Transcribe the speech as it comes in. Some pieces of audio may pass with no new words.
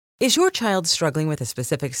Is your child struggling with a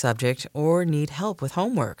specific subject or need help with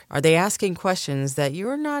homework? Are they asking questions that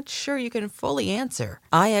you're not sure you can fully answer?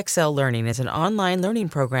 IXL Learning is an online learning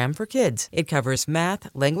program for kids. It covers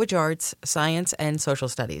math, language arts, science, and social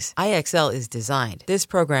studies. IXL is designed. This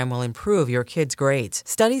program will improve your kids' grades.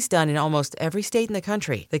 Studies done in almost every state in the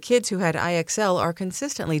country. The kids who had IXL are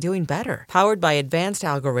consistently doing better. Powered by advanced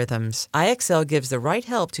algorithms, IXL gives the right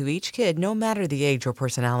help to each kid no matter the age or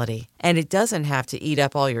personality. And it doesn't have to eat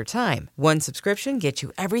up all your time. One subscription gets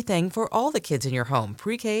you everything for all the kids in your home,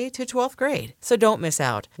 pre-K to 12th grade. So don't miss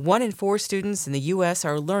out. 1 in 4 students in the U.S.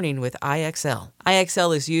 are learning with IXL.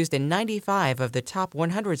 IXL is used in 95 of the top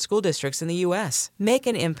 100 school districts in the U.S. Make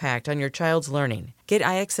an impact on your child's learning. Get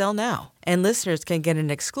IXL now. And listeners can get an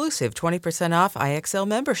exclusive 20% off IXL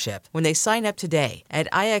membership when they sign up today at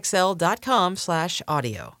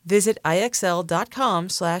IXL.com/audio. Visit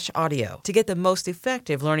IXL.com/audio to get the most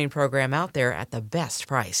effective learning program out there at the best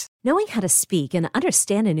price. Knowing how to speak and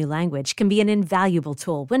understand a new language can be an invaluable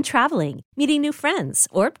tool when traveling, meeting new friends,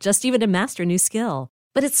 or just even to master a new skill.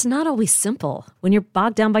 But it's not always simple when you're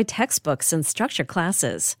bogged down by textbooks and structured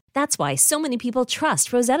classes. That's why so many people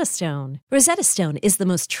trust Rosetta Stone. Rosetta Stone is the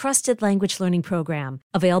most trusted language learning program,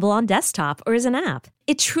 available on desktop or as an app.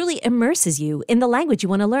 It truly immerses you in the language you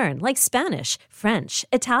want to learn, like Spanish, French,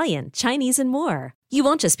 Italian, Chinese, and more. You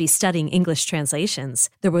won't just be studying English translations.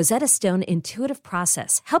 The Rosetta Stone intuitive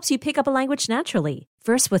process helps you pick up a language naturally,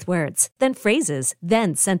 first with words, then phrases,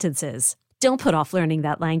 then sentences. Don't put off learning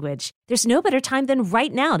that language. There's no better time than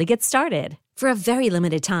right now to get started. For a very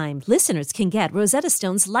limited time, listeners can get Rosetta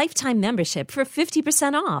Stone's lifetime membership for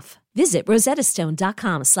 50% off. Visit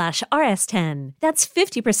rosettastone.com/rs10. That's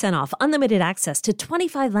 50% off unlimited access to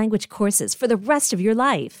 25 language courses for the rest of your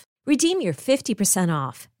life. Redeem your 50%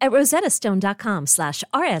 off at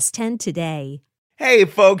rosettastone.com/rs10 today. Hey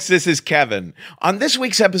folks, this is Kevin. On this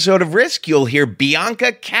week's episode of Risk, you'll hear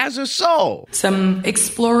Bianca Casusol. Some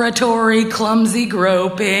exploratory, clumsy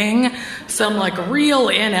groping, some real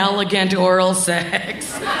inelegant oral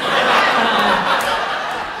sex.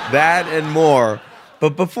 That and more.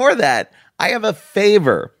 But before that, I have a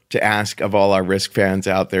favor to ask of all our Risk fans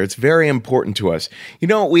out there. It's very important to us. You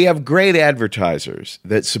know, we have great advertisers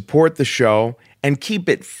that support the show and keep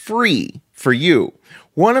it free for you.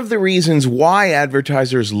 One of the reasons why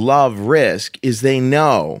advertisers love Risk is they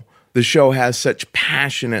know the show has such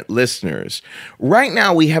passionate listeners. Right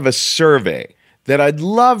now, we have a survey that I'd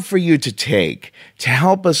love for you to take to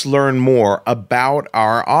help us learn more about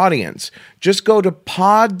our audience. Just go to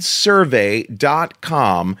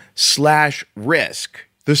podsurvey.com/risk.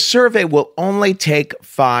 The survey will only take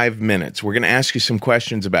 5 minutes. We're going to ask you some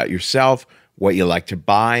questions about yourself, what you like to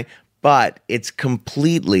buy, but it's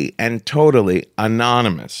completely and totally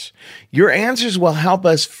anonymous. Your answers will help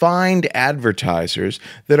us find advertisers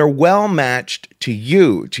that are well matched to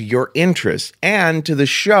you, to your interests, and to the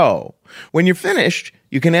show. When you're finished,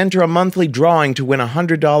 you can enter a monthly drawing to win a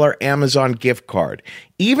 $100 Amazon gift card,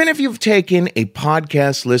 even if you've taken a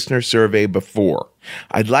podcast listener survey before.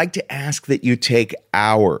 I'd like to ask that you take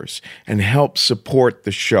ours and help support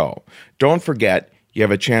the show. Don't forget, you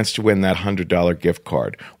have a chance to win that $100 gift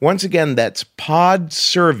card. Once again, that's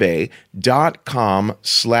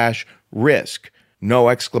podsurvey.com/risk. No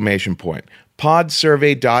exclamation point.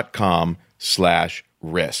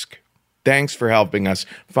 podsurvey.com/risk. Thanks for helping us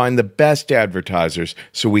find the best advertisers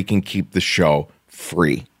so we can keep the show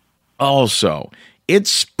free. Also, it's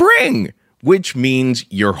spring, which means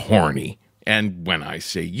you're horny. And when I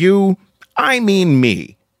say you, I mean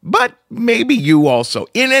me. But maybe you also.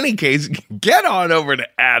 In any case, get on over to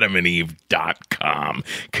adamandeve.com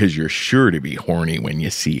because you're sure to be horny when you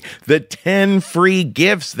see the 10 free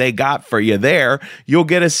gifts they got for you there. You'll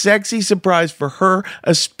get a sexy surprise for her,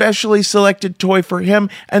 a specially selected toy for him,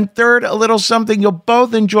 and third, a little something you'll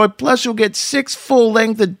both enjoy. Plus, you'll get 6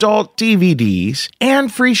 full-length adult DVDs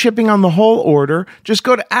and free shipping on the whole order. Just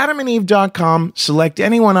go to adamandeve.com, select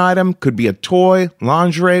any one item, could be a toy,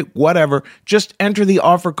 lingerie, whatever. Just enter the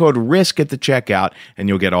offer code RISK at the checkout, and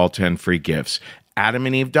you'll get all 10 free gifts.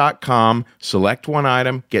 adamandeve.com, select one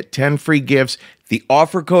item, get 10 free gifts. The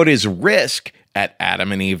offer code is RISK at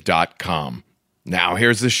adamandeve.com. Now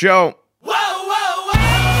here's the show.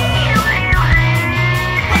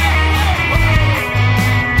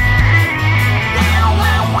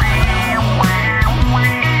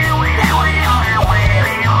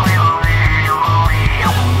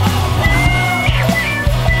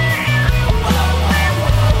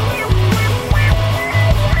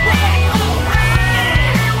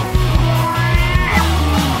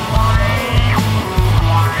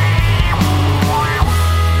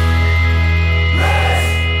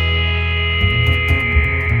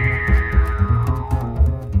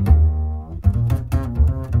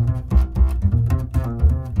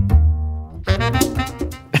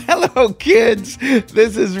 Hello, kids.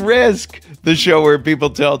 This is Risk, the show where people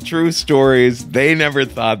tell true stories they never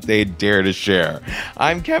thought they'd dare to share.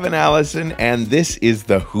 I'm Kevin Allison, and this is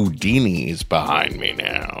the Houdinis behind me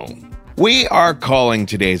now. We are calling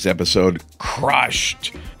today's episode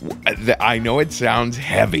Crushed. I know it sounds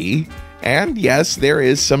heavy, and yes, there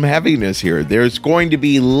is some heaviness here. There's going to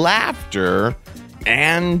be laughter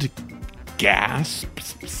and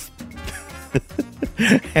gasps.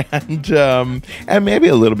 and maybe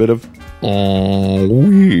a little bit of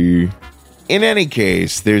in any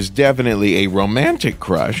case, there's definitely a romantic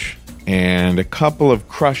crush and a couple of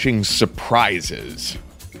crushing surprises.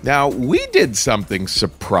 Now, we did something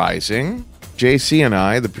surprising. JC and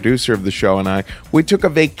I, the producer of the show, and I, we took a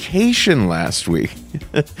vacation last week.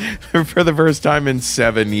 For the first time in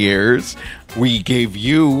 7 years. We gave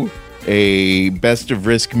you a Best of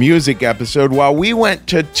Risk music episode while we went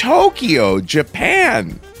to Tokyo,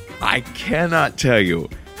 Japan. I cannot tell you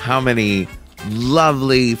how many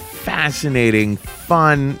lovely, fascinating,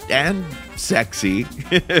 fun, and sexy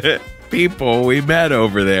people we met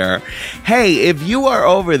over there. Hey, if you are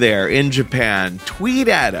over there in Japan, tweet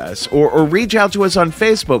at us or reach out to us on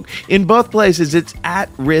Facebook. In both places, it's at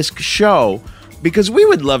Risk Show, because we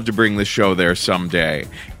would love to bring the show there someday.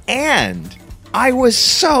 And I was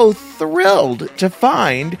so thrilled to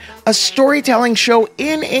find a storytelling show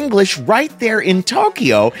in English right there in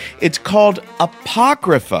Tokyo. It's called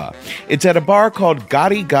Apocrypha. It's at a bar called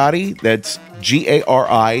Gari Gari, that's Gari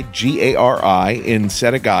in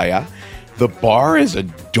Setagaya. The bar is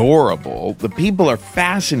adorable. The people are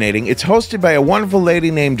fascinating. It's hosted by a wonderful lady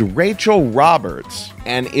named Rachel Roberts.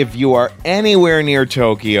 And if you are anywhere near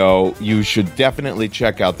Tokyo, you should definitely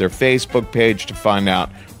check out their Facebook page to find out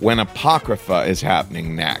when Apocrypha is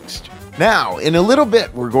happening next. Now, in a little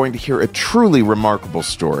bit, we're going to hear a truly remarkable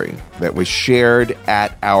story that was shared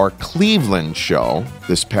at our Cleveland show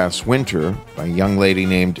this past winter by a young lady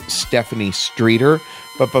named Stephanie Streeter.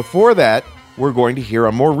 But before that, we're going to hear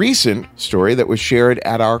a more recent story that was shared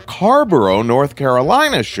at our Carborough, North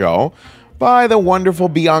Carolina show by the wonderful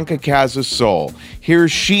Bianca Casasol. Here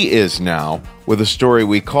she is now with a story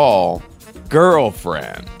we call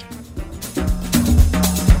Girlfriend.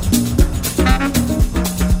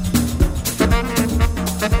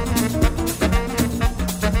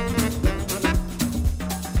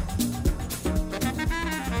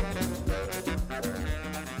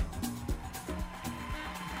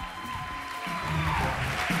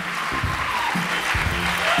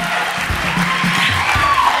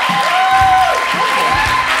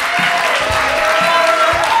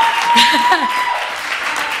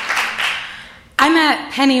 I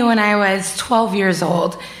met Penny when I was 12 years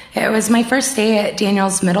old. It was my first day at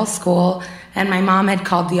Daniels Middle School, and my mom had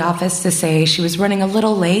called the office to say she was running a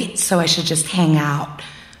little late, so I should just hang out.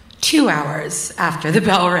 2 hours after the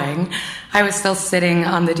bell rang, I was still sitting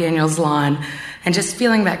on the Daniels lawn and just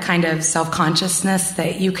feeling that kind of self-consciousness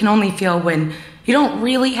that you can only feel when you don't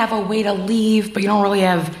really have a way to leave, but you don't really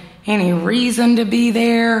have any reason to be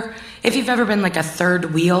there. If you've ever been like a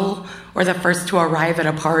third wheel or the first to arrive at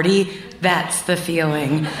a party, that's the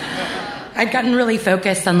feeling. I'd gotten really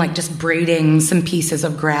focused on like just braiding some pieces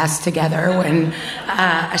of grass together when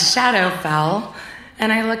a shadow fell,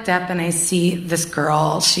 and I looked up and I see this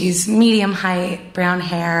girl. She's medium height, brown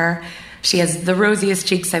hair. She has the rosiest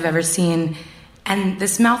cheeks I've ever seen, and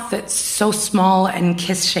this mouth that's so small and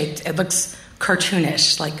kiss-shaped, it looks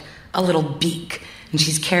cartoonish, like a little beak. And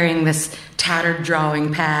she's carrying this tattered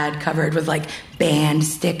drawing pad covered with like band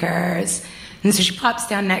stickers. And so she pops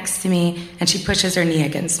down next to me and she pushes her knee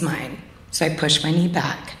against mine. So I push my knee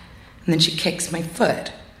back. And then she kicks my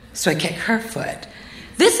foot. So I kick her foot.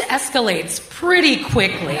 This escalates pretty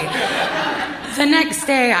quickly. The next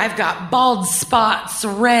day I've got bald spots,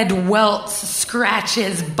 red welts,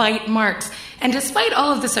 scratches, bite marks. And despite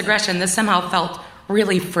all of this aggression, this somehow felt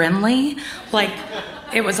really friendly. Like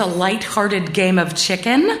it was a lighthearted game of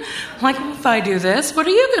chicken. Like, if I do this, what are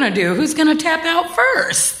you going to do? Who's going to tap out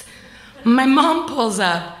first? My mom pulls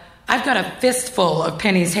up. I've got a fistful of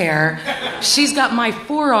Penny's hair. She's got my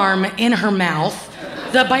forearm in her mouth.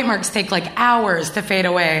 The bite marks take like hours to fade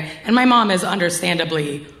away, and my mom is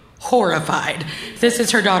understandably horrified. This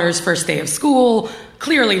is her daughter's first day of school.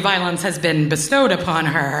 Clearly, violence has been bestowed upon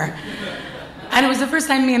her. And it was the first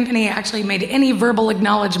time me and Penny actually made any verbal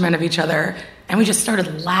acknowledgement of each other. And we just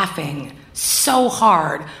started laughing so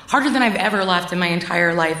hard, harder than I've ever laughed in my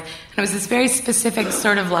entire life. And it was this very specific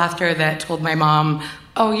sort of laughter that told my mom,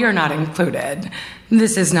 oh, you're not included.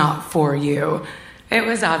 This is not for you. It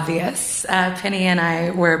was obvious. Penny and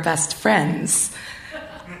I were best friends.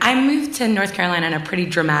 I moved to North Carolina in a pretty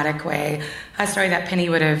dramatic way. a story that Penny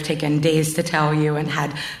would have taken days to tell you and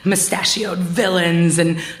had mustachioed villains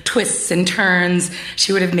and twists and turns.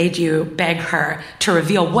 She would have made you beg her to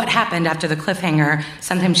reveal what happened after the cliffhanger.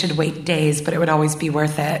 Sometimes she'd wait days, but it would always be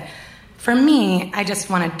worth it. For me, I just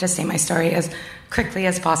wanted to say my story as quickly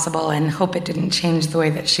as possible and hope it didn't change the way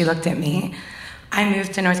that she looked at me. I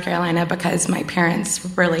moved to North Carolina because my parents'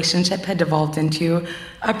 relationship had devolved into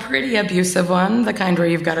a pretty abusive one, the kind where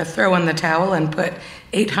you've got to throw in the towel and put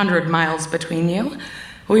 800 miles between you.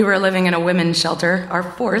 We were living in a women's shelter, our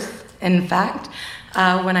fourth, in fact,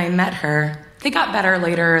 when I met her. They got better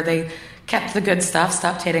later. They kept the good stuff,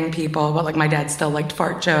 stopped hitting people, but my dad still liked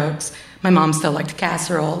fart jokes. My mom still liked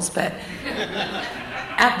casseroles, but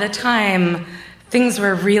at the time, things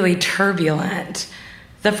were really turbulent.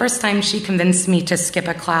 The first time she convinced me to skip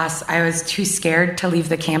a class, I was too scared to leave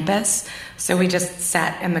the campus, so we just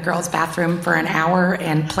sat in the girls' bathroom for an hour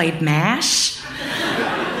and played MASH.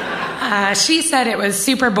 She said it was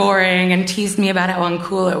super boring and teased me about how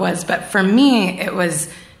uncool it was, but for me, it was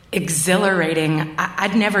exhilarating.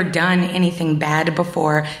 I'd never done anything bad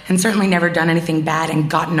before, and certainly never done anything bad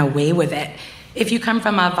and gotten away with it. If you come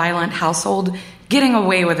from a violent household, getting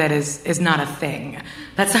away with it is not a thing.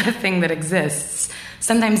 That's not a thing that exists.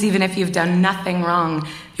 Sometimes even if you've done nothing wrong,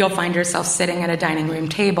 you'll find yourself sitting at a dining room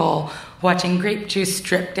table, watching grape juice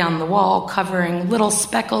drip down the wall, covering little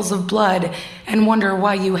speckles of blood, and wonder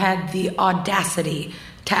why you had the audacity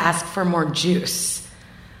to ask for more juice.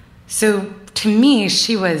 So to me,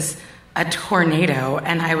 she was a tornado,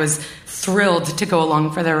 and I was thrilled to go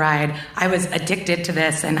along for the ride. I was addicted to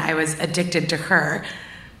this, and I was addicted to her.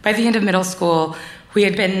 By the end of middle school, we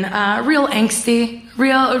had been real angsty,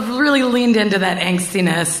 really leaned into that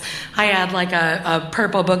angstiness. I had a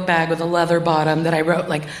purple book bag with a leather bottom that I wrote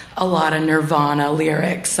a lot of Nirvana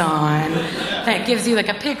lyrics on. That gives you a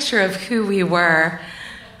picture of who we were.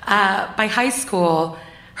 By high school,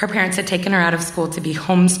 her parents had taken her out of school to be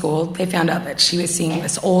homeschooled. They found out that she was seeing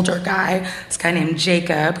this older guy, this guy named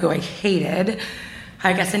Jacob, who I hated.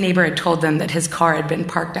 I guess a neighbor had told them that his car had been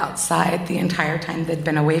parked outside the entire time they'd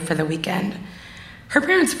been away for the weekend. Her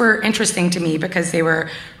parents were interesting to me because they were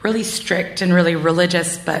really strict and really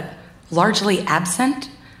religious, but largely absent.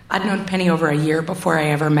 I'd known Penny over a year before I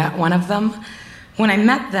ever met one of them. When I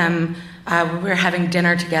met them, we were having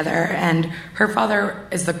dinner together, and her father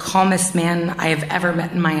is the calmest man I have ever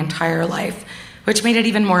met in my entire life, which made it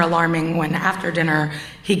even more alarming when after dinner,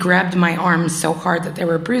 he grabbed my arms so hard that there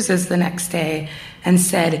were bruises the next day and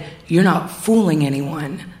said, "You're not fooling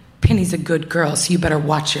anyone. Penny's a good girl, so you better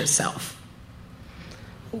watch yourself."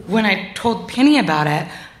 When I told Penny about it,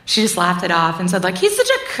 she just laughed it off and said, "He's such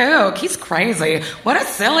a kook. He's crazy. What a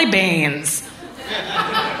silly beans."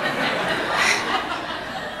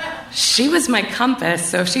 She was my compass,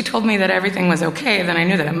 so if she told me that everything was okay, then I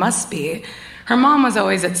knew that it must be. Her mom was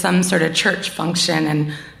always at some sort of church function,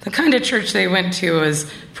 and the kind of church they went to was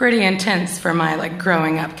pretty intense for my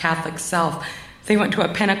growing up Catholic self. They went to a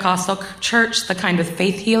Pentecostal church, the kind with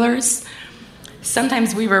faith healers.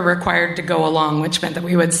 Sometimes we were required to go along, which meant that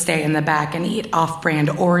we would stay in the back and eat off-brand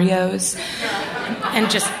Oreos and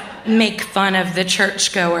just make fun of the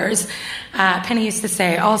churchgoers. Penny used to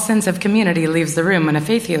say, "All sense of community leaves the room when a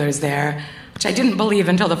faith healer's there," which I didn't believe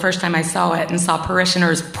until the first time I saw it and saw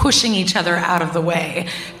parishioners pushing each other out of the way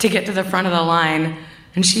to get to the front of the line.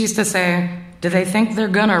 And she used to say, "Do they think they're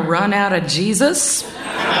gonna run out of Jesus?"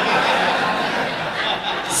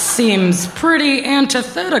 Seems pretty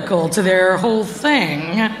antithetical to their whole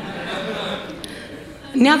thing.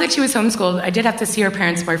 Now that she was homeschooled, I did have to see her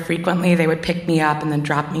parents more frequently. They would pick me up and then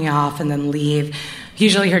drop me off and then leave.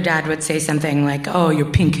 Usually her dad would say something like, "Oh, your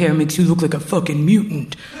pink hair makes you look like a fucking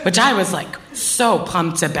mutant," which I was so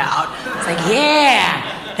pumped about. It's yeah,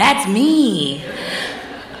 that's me.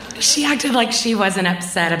 She acted like she wasn't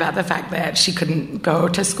upset about the fact that she couldn't go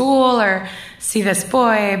to school or see this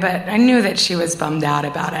boy, but I knew that she was bummed out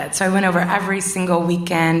about it. So I went over every single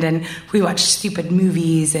weekend, and we watched stupid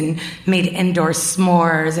movies and made indoor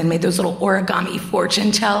s'mores and made those little origami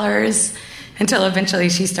fortune tellers until eventually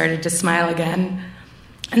she started to smile again.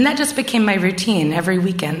 And that just became my routine. Every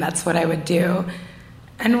weekend, that's what I would do.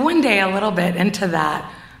 And one day, a little bit into that,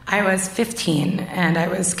 I was 15, and I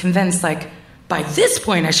was convinced, by this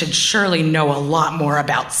point, I should surely know a lot more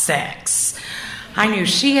about sex. I knew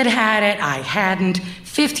she had had it, I hadn't.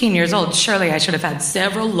 15 years old, surely I should have had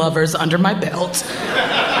several lovers under my belt.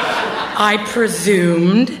 I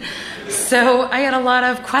presumed. So I had a lot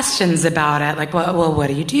of questions about it, well, what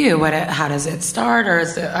do you do? How does it start? Or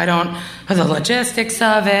the logistics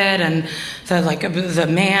of it and the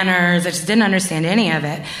manners. I just didn't understand any of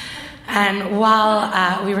it. And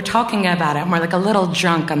while we were talking about it, and we're like a little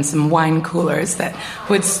drunk on some wine coolers that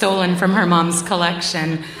we'd stolen from her mom's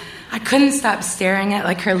collection, I couldn't stop staring at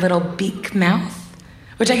like her little beak mouth,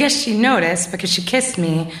 which I guess she noticed because she kissed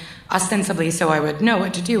me, ostensibly so I would know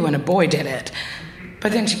what to do when a boy did it.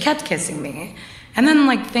 But then she kept kissing me. And then,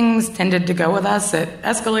 like, things tended to go with us. It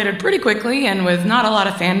escalated pretty quickly and with not a lot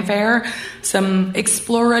of fanfare. Some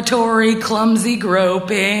exploratory, clumsy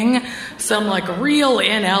groping. Some, like, real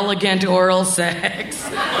inelegant oral sex.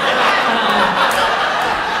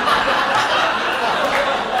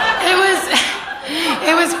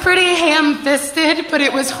 It was pretty ham-fisted, but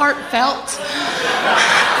it was heartfelt.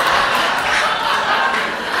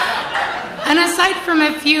 And aside from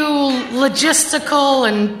a few logistical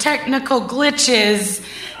and technical glitches,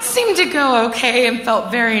 seemed to go okay and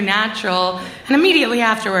felt very natural. And immediately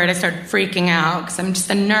afterward, I started freaking out because I'm just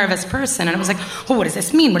a nervous person. And I was like, oh, what does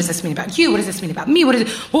this mean? What does this mean about you? What does this mean about me? What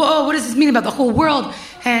does this mean about the whole world?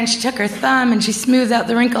 And she took her thumb and she smoothed out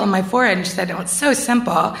the wrinkle on my forehead. And she said, oh, it's so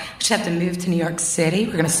simple. We just have to move to New York City.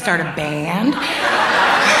 We're going to start a band.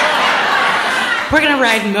 We're going to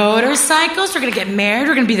ride motorcycles. We're going to get married.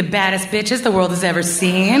 We're going to be the baddest bitches the world has ever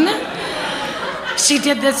seen. She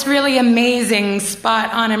did this really amazing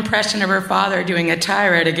spot-on impression of her father doing a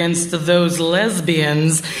tirade against those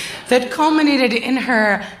lesbians that culminated in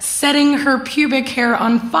her setting her pubic hair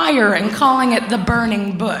on fire and calling it the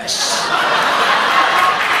burning bush.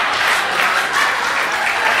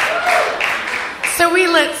 So we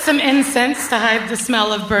lit some incense to hide the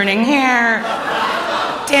smell of burning hair,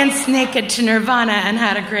 danced naked to Nirvana, and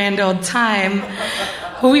had a grand old time.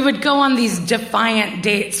 We would go on these defiant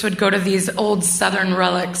dates, would go to these old Southern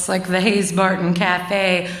relics like the Hayes Barton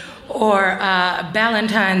Cafe or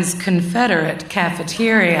Ballantyne's Confederate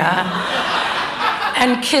Cafeteria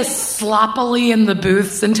and kiss sloppily in the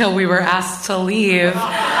booths until we were asked to leave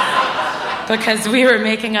because we were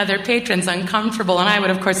making other patrons uncomfortable. And I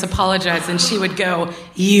would, of course, apologize, and she would go,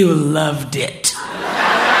 "You loved it."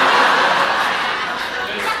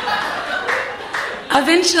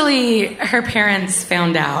 Eventually, her parents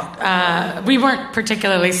found out. We weren't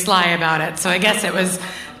particularly sly about it, so I guess it was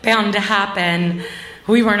bound to happen.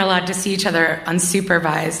 We weren't allowed to see each other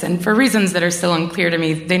unsupervised, and for reasons that are still unclear to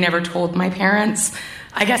me, they never told my parents.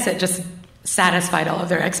 I guess it just satisfied all of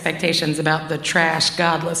their expectations about the trash,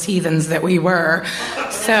 godless heathens that we were.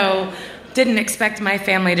 So, didn't expect my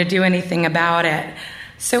family to do anything about it.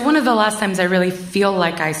 So one of the last times I really feel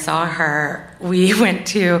like I saw her, we went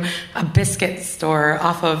to a biscuit store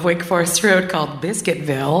off of Wake Forest Road called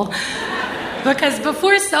Biscuitville. Because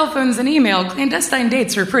before cell phones and email, clandestine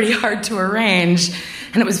dates were pretty hard to arrange.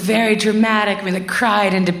 And it was very dramatic. We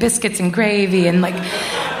cried into biscuits and gravy and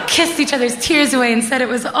kissed each other's tears away and said it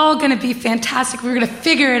was all going to be fantastic. We were going to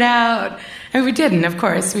figure it out. And we didn't, of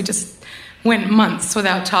course. We just went months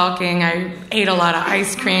without talking. I ate a lot of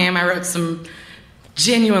ice cream. I wrote some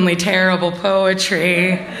genuinely terrible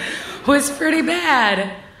poetry. It was pretty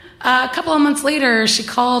bad. A couple of months later, she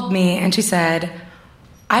called me and she said,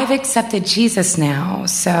 "I've accepted Jesus now,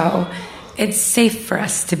 so it's safe for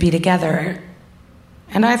us to be together."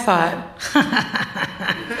 And I thought,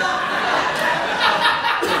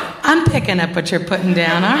 I'm picking up what you're putting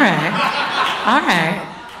down. All right.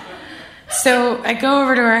 So I go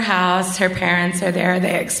over to her house. Her parents are there.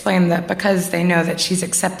 They explain that because they know that she's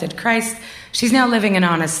accepted Christ, she's now living an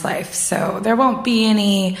honest life. So there won't be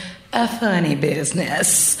any funny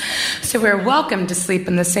business. So we're welcome to sleep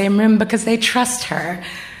in the same room because they trust her.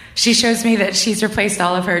 She shows me that she's replaced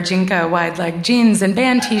all of her Jinko wide-leg jeans and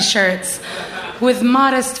band T-shirts with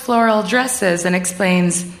modest floral dresses and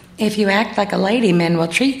explains, if you act like a lady, men will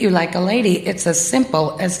treat you like a lady. It's as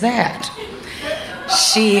simple as that.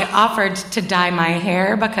 She offered to dye my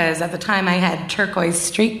hair because at the time I had turquoise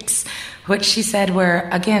streaks, which she said were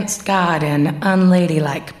against God and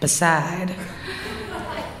unladylike beside.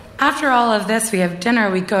 After all of this, we have dinner,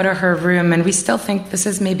 we go to her room, and we still think this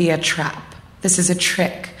is maybe a trap. This is a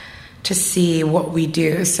trick to see what we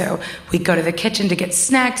do. So we go to the kitchen to get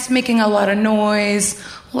snacks, making a lot of noise,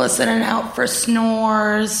 listening out for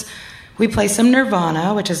snores. We play some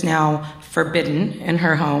Nirvana, which is now forbidden in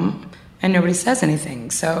her home. And nobody says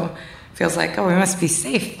anything, so it feels like, oh, we must be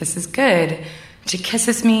safe. This is good. She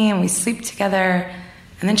kisses me, and we sleep together.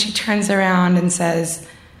 And then she turns around and says,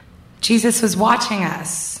 Jesus was watching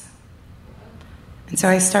us. And so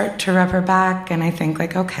I start to rub her back, and I think,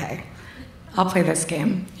 okay, I'll play this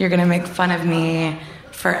game. You're going to make fun of me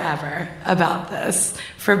forever about this,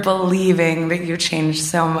 for believing that you changed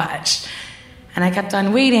so much. And I kept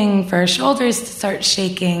on waiting for her shoulders to start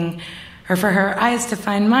shaking, or for her eyes to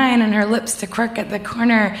find mine and her lips to quirk at the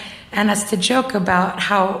corner. and us to joke about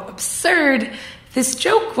how absurd this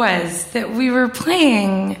joke was that we were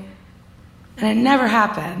playing. And it never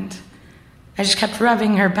happened. I just kept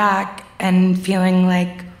rubbing her back and feeling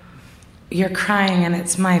like, you're crying and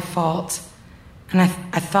it's my fault. And I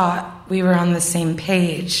thought we were on the same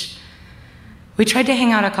page. We tried to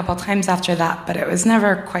hang out a couple times after that, but it was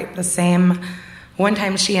never quite the same. One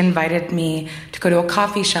time she invited me to go to a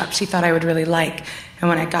coffee shop she thought I would really like. And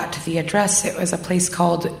when I got to the address, it was a place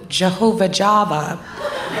called Jehovah Java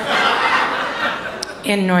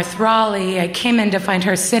in North Raleigh. I came in to find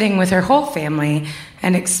her sitting with her whole family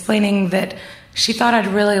and explaining that she thought I'd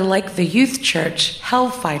really like the youth church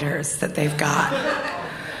Hellfighters that they've got.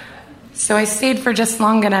 So I stayed for just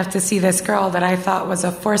long enough to see this girl that I thought was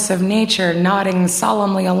a force of nature nodding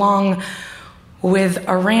solemnly along with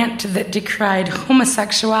a rant that decried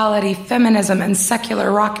homosexuality, feminism, and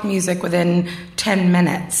secular rock music within 10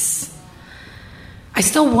 minutes. I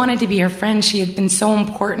still wanted to be her friend. She had been so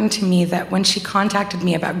important to me that when she contacted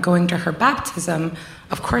me about going to her baptism,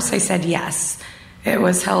 of course I said yes. It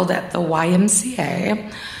was held at the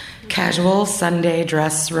YMCA. Casual Sunday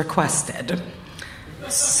dress requested.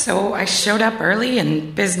 So I showed up early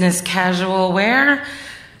in business casual wear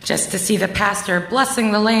just to see the pastor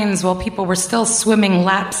blessing the lanes while people were still swimming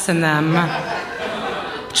laps in them.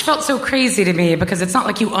 Which felt so crazy to me because it's not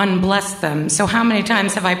like you unbless them. So how many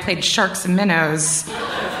times have I played sharks and minnows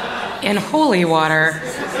in holy water?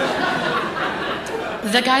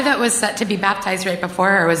 The guy that was set to be baptized right before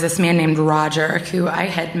her was this man named Roger, who I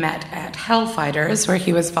had met at Hellfighters, where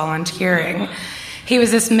he was volunteering. He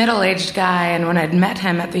was this middle-aged guy, and when I'd met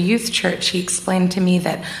him at the youth church, he explained to me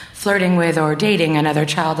that flirting with or dating another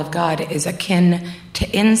child of God is akin to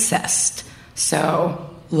incest. So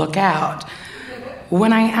look out.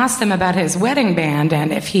 When I asked him about his wedding band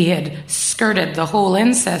and if he had skirted the whole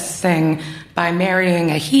incest thing by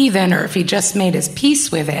marrying a heathen or if he just made his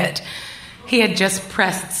peace with it, he had just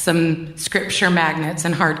pressed some scripture magnets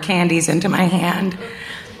and hard candies into my hand.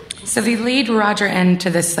 So they lead Roger into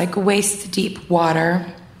this waist-deep water,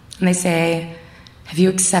 and they say, have you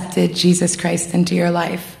accepted Jesus Christ into your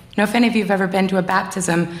life? Now, if any of you have ever been to a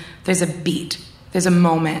baptism, there's a beat, there's a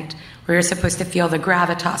moment where you're supposed to feel the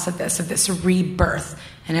gravitas of this rebirth,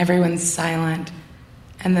 and everyone's silent.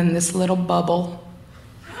 And then this little bubble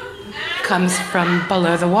comes from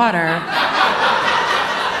below the water,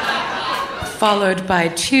 followed by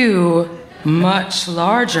two much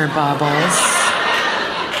larger bubbles.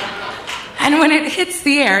 And when it hits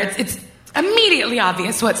the air, it's immediately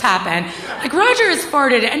obvious what's happened. Roger has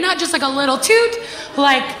farted, and not just a little toot,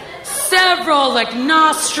 several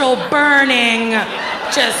nostril burning,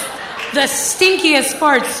 just the stinkiest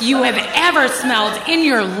farts you have ever smelled in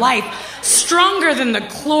your life, stronger than the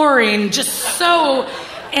chlorine, just so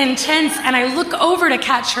intense. And I look over to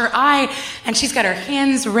catch her eye, and she's got her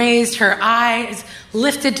hands raised, her eyes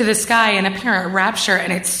lifted to the sky in apparent rapture,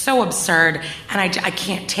 and it's so absurd, and I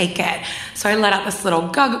can't take it. So I let out this little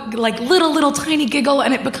little tiny giggle,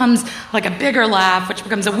 and it becomes a bigger laugh, which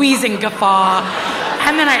becomes a wheezing guffaw.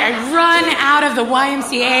 And then I run out of the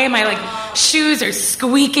YMCA. My shoes are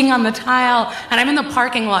squeaking on the tile, and I'm in the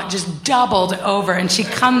parking lot just doubled over, and she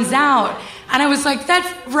comes out, and I was like, that's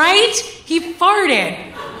right, he farted.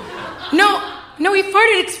 No, he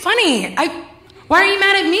farted, it's funny. Why are you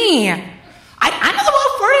mad at me? I'm not the one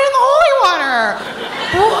who farted in the holy water.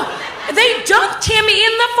 Well, they dunked him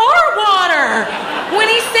in the fart water when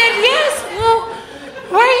he said yes. Well,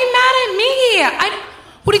 why are you mad at me?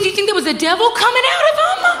 What, did you think there was a devil coming out of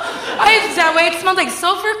him? Is that way it smelled like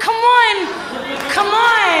sulfur? Come on.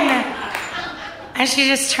 And she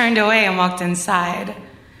just turned away and walked inside.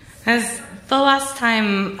 That's the last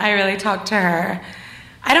time I really talked to her.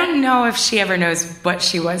 I don't know if she ever knows what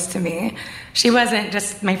she was to me. She wasn't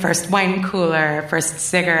just my first wine cooler, first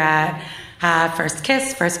cigarette, first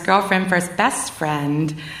kiss, first girlfriend, first best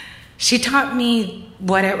friend. She taught me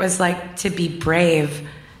what it was like to be brave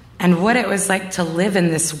and what it was like to live in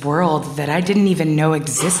this world that I didn't even know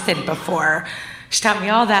existed before. She taught me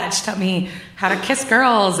all that. She taught me how to kiss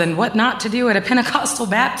girls and what not to do at a Pentecostal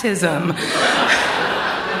baptism.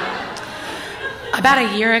 About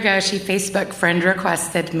a year ago, she Facebook friend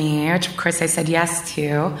requested me, which of course I said yes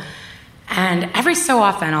to. And every so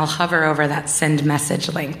often, I'll hover over that send message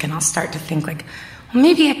link, and I'll start to think well,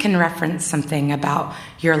 maybe I can reference something about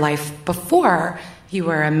your life before you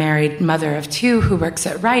were a married mother of two who works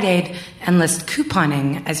at Rite Aid and list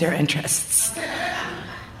couponing as your interests.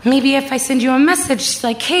 Maybe if I send you a message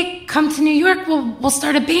hey, come to New York, we'll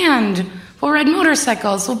start a band. We'll ride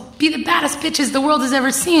motorcycles. We'll be the baddest bitches the world has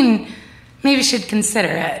ever seen. Maybe you should consider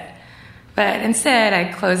it. But instead,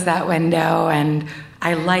 I closed that window, and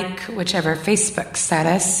I like whichever Facebook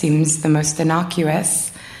status seems the most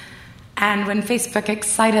innocuous. And when Facebook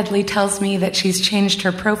excitedly tells me that she's changed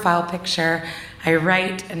her profile picture, I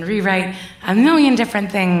write and rewrite a million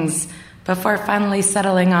different things before finally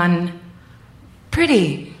settling on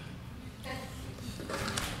pretty.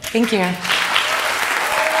 Thank you.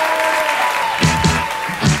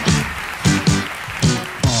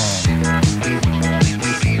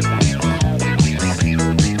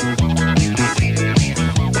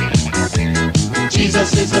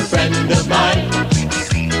 Jesus is a friend of mine.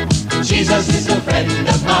 Jesus is a friend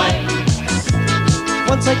of mine.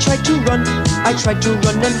 Once I tried to run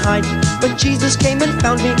and hide, but Jesus came and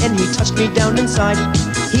found me and he touched me down inside.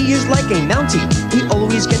 He is like a Mountie, he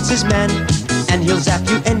always gets his man, and he'll zap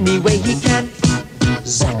you any way he can.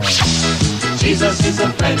 Zap. Jesus is a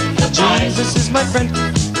friend of mine. Jesus is my friend.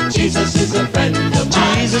 Jesus is a friend of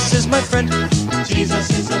mine. Jesus is my friend. Jesus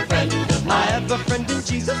is a friend of mine. I have a friend in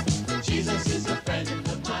Jesus. Jesus is a friend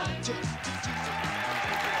of mine.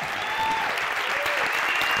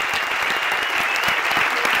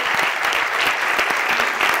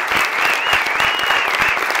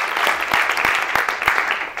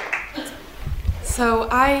 So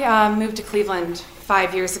I moved to Cleveland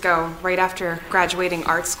 5 years ago, right after graduating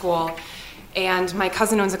art school. And my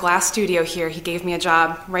cousin owns a glass studio here. He gave me a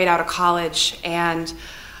job right out of college. And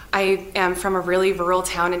I am from a really rural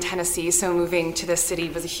town in Tennessee, so moving to this city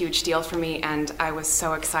was a huge deal for me, and I was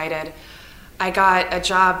so excited. I got a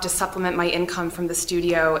job to supplement my income from the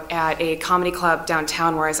studio at a comedy club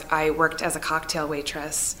downtown where I worked as a cocktail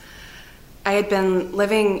waitress. I had been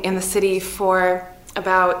living in the city for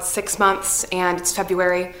about 6 months, and it's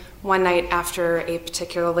February. One night after a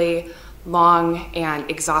particularly long and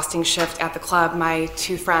exhausting shift at the club, my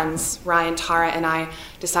two friends, Ryan, Tara, and I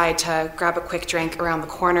decided to grab a quick drink around the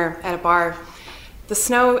corner at a bar. The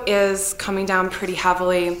snow is coming down pretty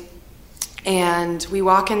heavily, and we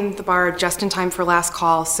walk in the bar just in time for last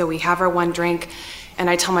call, so we have our one drink, and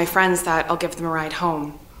I tell my friends that I'll give them a ride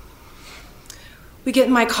home. We get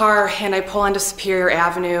in my car, and I pull onto Superior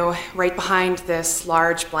Avenue, right behind this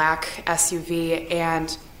large black SUV,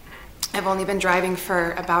 and I've only been driving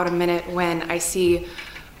for about a minute when I see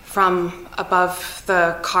from above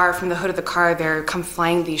the car, from the hood of the car, there come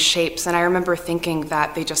flying these shapes, and I remember thinking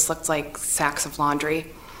that they just looked like sacks of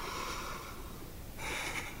laundry.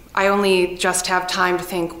 I only just have time to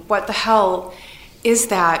think, what the hell is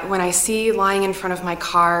that, when I see lying in front of my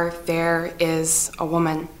car, there is a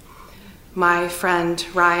woman. My friend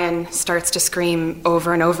Ryan starts to scream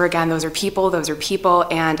over and over again, those are people,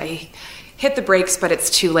 and I hit the brakes, but it's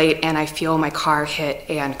too late, and I feel my car hit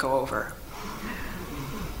and go over.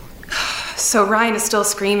 So Ryan is still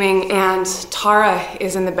screaming, and Tara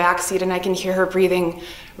is in the back seat, and I can hear her breathing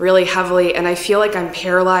really heavily, and I feel like I'm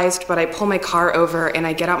paralyzed, but I pull my car over, and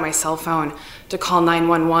I get out my cell phone to call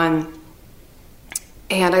 911,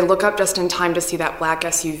 and I look up just in time to see that black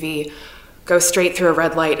SUV go straight through a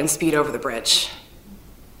red light and speed over the bridge.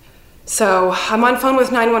 So I'm on phone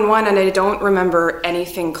with 911, and I don't remember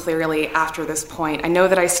anything clearly after this point. I know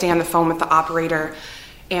that I stay on the phone with the operator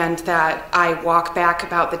and that I walk back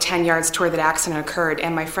about the 10 yards to where that accident occurred,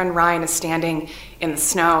 and my friend Ryan is standing in the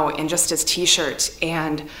snow in just his t-shirt,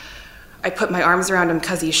 and I put my arms around him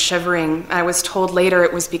because he's shivering. I was told later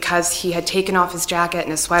it was because he had taken off his jacket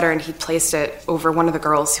and his sweater and he'd placed it over one of the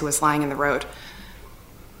girls who was lying in the road.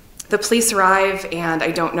 The police arrive, and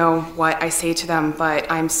I don't know what I say to them, but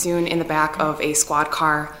I'm soon in the back of a squad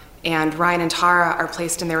car, and Ryan and Tara are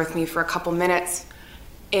placed in there with me for a couple minutes,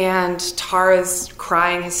 and Tara's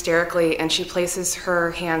crying hysterically, and she places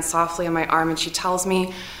her hand softly on my arm, and she tells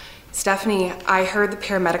me, Stephanie, I heard the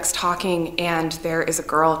paramedics talking, and there is a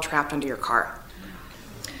girl trapped under your car.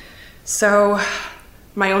 So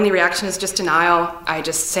my only reaction is just denial. I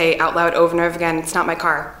just say out loud over and over again, it's not my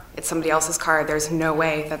car. It's somebody else's car. There's no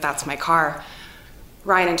way that that's my car.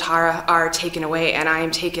 Ryan and Tara are taken away, and I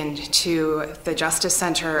am taken to the Justice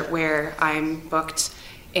Center where I'm booked.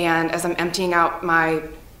 And as I'm emptying out my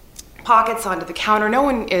pockets onto the counter, no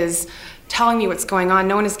one is telling me what's going on.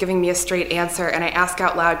 No one is giving me a straight answer. And I ask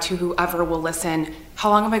out loud to whoever will listen, how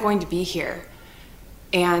long am I going to be here?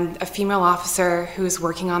 And a female officer who's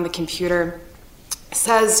working on the computer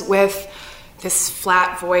says with this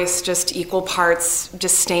flat voice, just equal parts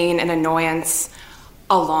disdain and annoyance,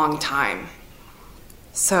 a long time.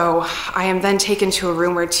 So I am then taken to a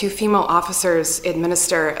room where two female officers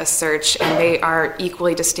administer a search, and they are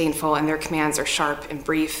equally disdainful, and their commands are sharp and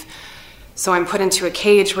brief. So I'm put into a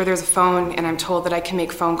cage where there's a phone, and I'm told that I can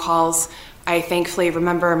make phone calls. I thankfully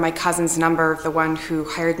remember my cousin's number, the one who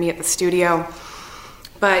hired me at the studio.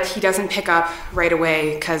 But he doesn't pick up right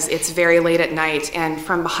away because it's very late at night, and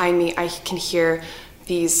from behind me I can hear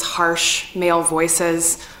these harsh male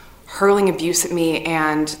voices hurling abuse at me,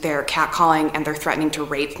 and they're catcalling, and they're threatening to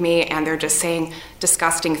rape me, and they're just saying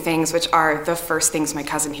disgusting things, which are the first things my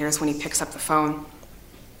cousin hears when he picks up the phone.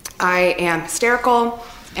 I am hysterical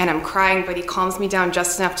and I'm crying, but he calms me down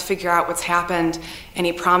just enough to figure out what's happened, and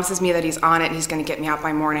he promises me that he's on it and he's going to get me out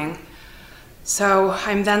by morning. So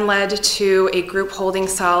I'm then led to a group holding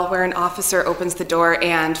cell where an officer opens the door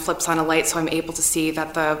and flips on a light, so I'm able to see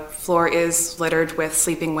that the floor is littered with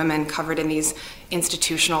sleeping women covered in these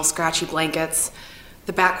institutional scratchy blankets.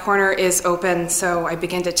 The back corner is open, so I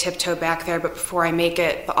begin to tiptoe back there, but before I make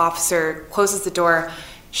it, the officer closes the door,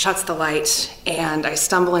 shuts the light, and I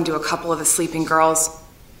stumble into a couple of the sleeping girls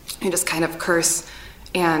who just kind of curse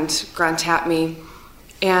and grunt at me.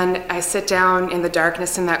 And I sit down in the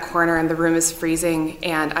darkness in that corner, and the room is freezing,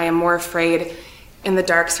 and I am more afraid in the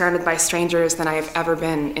dark surrounded by strangers than I have ever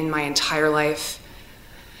been in my entire life.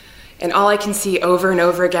 And all I can see over and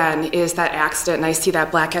over again is that accident, and I see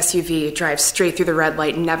that black SUV drive straight through the red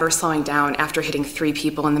light, never slowing down after hitting 3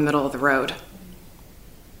 people in the middle of the road.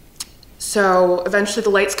 So eventually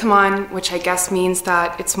the lights come on, which I guess means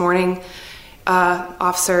that it's morning.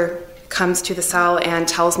 Officer comes to the cell and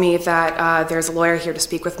tells me that there's a lawyer here to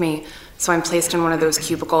speak with me. So I'm placed in one of those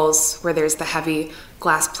cubicles where there's the heavy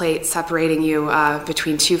glass plate separating you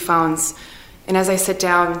between 2 phones. And as I sit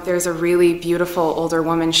down, there's a really beautiful older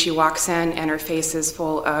woman. She walks in, and her face is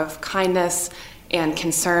full of kindness and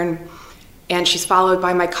concern. And she's followed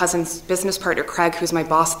by my cousin's business partner, Craig, who's my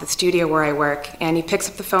boss at the studio where I work. And he picks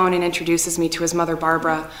up the phone and introduces me to his mother,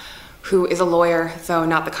 Barbara, who is a lawyer, though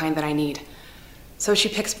not the kind that I need. So she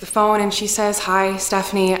picks up the phone and she says, "Hi,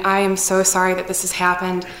 Stephanie, I am so sorry that this has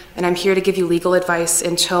happened, and I'm here to give you legal advice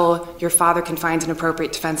until your father can find an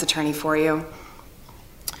appropriate defense attorney for you."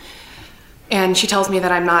 And she tells me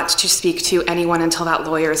that I'm not to speak to anyone until that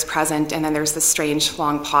lawyer is present, and then there's this strange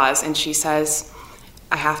long pause, and she says,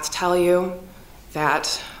 "I have to tell you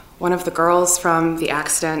that one of the girls from the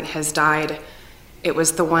accident has died. It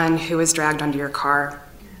was the one who was dragged under your car."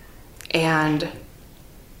 And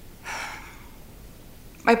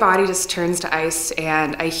my body just turns to ice,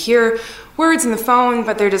 and I hear words in the phone,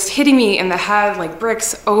 but they're just hitting me in the head like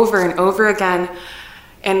bricks over and over again.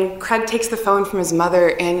 And Craig takes the phone from his mother,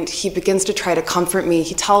 and he begins to try to comfort me.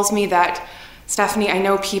 He tells me that, "Stephanie, I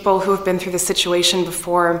know people who have been through this situation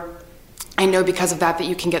before. I know because of that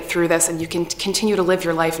you can get through this, and you can continue to live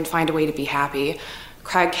your life and find a way to be happy."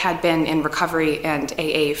 Craig had been in recovery and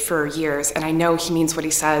AA for years, and I know he means what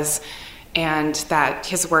he says, and that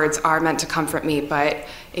his words are meant to comfort me, but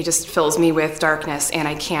it just fills me with darkness, and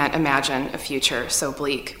I can't imagine a future so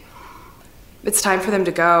bleak. It's time for them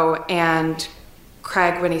to go, and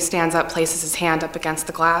Craig, when he stands up, places his hand up against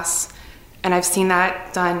the glass. And I've seen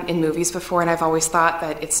that done in movies before, and I've always thought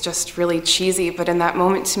that it's just really cheesy, but in that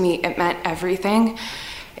moment to me, it meant everything.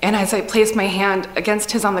 And as I placed my hand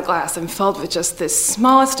against his on the glass, I'm filled with just this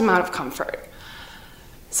smallest amount of comfort.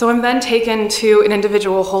 So I'm then taken to an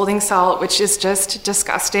individual holding cell, which is just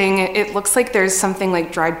disgusting. It looks like there's something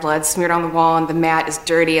like dried blood smeared on the wall, and the mat is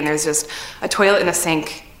dirty, and there's just a toilet and a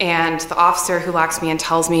sink. And the officer who locks me in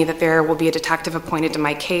tells me that there will be a detective appointed to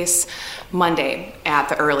my case Monday at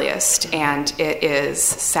the earliest. And it is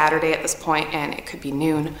Saturday at this point, and it could be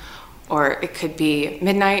noon, or it could be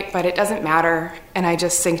midnight, but it doesn't matter. And I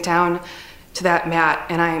just sink down to that mat,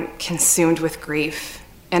 and I'm consumed with grief.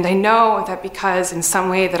 And I know that because in some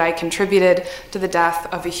way that I contributed to the death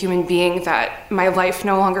of a human being, that my life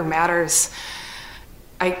no longer matters.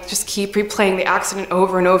 I just keep replaying the accident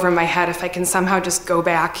over and over in my head. If I can somehow just go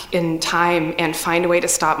back in time and find a way to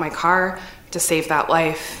stop my car to save that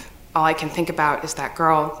life, all I can think about is that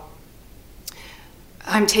girl.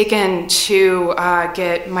 I'm taken to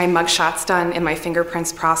get my mugshots done and my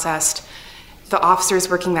fingerprints processed. The officers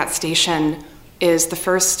working that station is the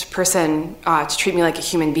first person to treat me like a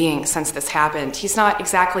human being since this happened. He's not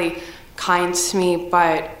exactly kind to me,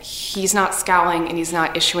 but he's not scowling, and he's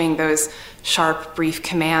not issuing those sharp, brief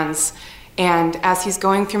commands. And as he's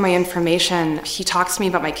going through my information, he talks to me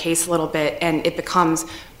about my case a little bit, and it becomes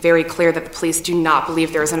very clear that the police do not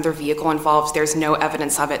believe there is another vehicle involved. There's no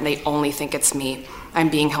evidence of it, and they only think it's me. I'm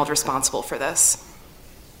being held responsible for this.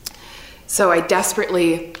 So I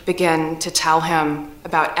desperately begin to tell him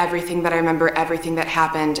about everything that I remember, everything that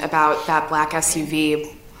happened, about that black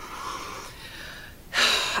SUV.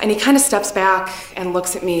 And he kind of steps back and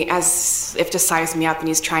looks at me as if to size me up, and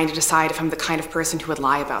he's trying to decide if I'm the kind of person who would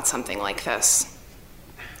lie about something like this.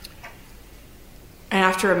 And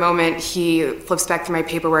after a moment, he flips back through my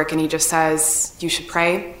paperwork and he just says, "You should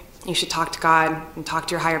pray You should talk to God and talk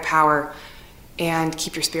to your higher power and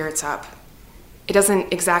keep your spirits up. It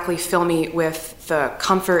doesn't exactly fill me with the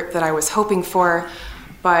comfort that I was hoping for,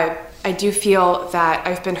 but I do feel that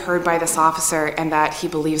I've been heard by this officer and that he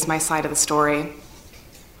believes my side of the story.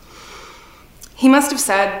 He must have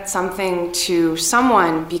said something to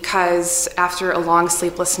someone, because after a long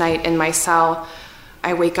sleepless night in my cell,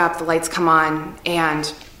 I wake up, the lights come on,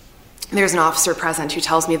 and there's an officer present who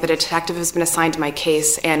tells me that a detective has been assigned to my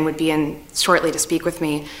case and would be in shortly to speak with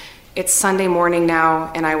me. It's Sunday morning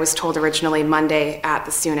now, and I was told originally Monday at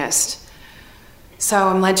the soonest. So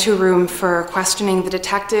I'm led to a room for questioning. The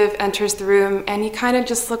detective enters the room, and he kind of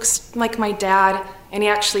just looks like my dad, and he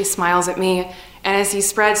actually smiles at me. And as he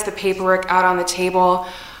spreads the paperwork out on the table,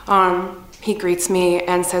 he greets me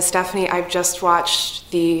and says, "Stephanie, I've just watched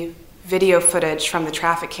the video footage from the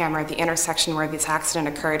traffic camera at the intersection where this accident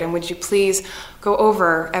occurred, and would you please go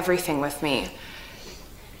over everything with me?"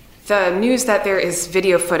 The news that there is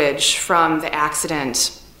video footage from the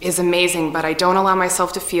accident is amazing, but I don't allow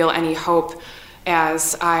myself to feel any hope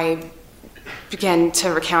as I begin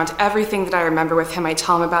to recount everything that I remember with him. I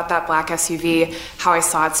tell him about that black SUV, how I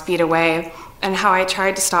saw it speed away, and how I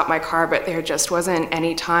tried to stop my car, but there just wasn't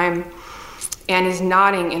any time. And he's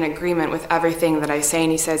nodding in agreement with everything that I say,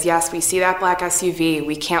 and he says, "Yes, we see that black SUV.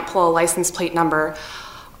 We can't pull a license plate number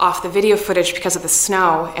off the video footage because of the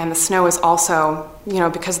snow, and the snow is also,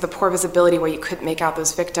 because of the poor visibility where you couldn't make out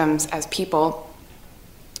those victims as people."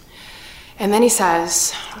 And then he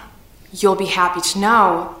says, "You'll be happy to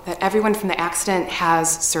know that everyone from the accident has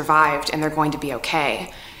survived and they're going to be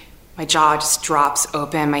okay." My jaw just drops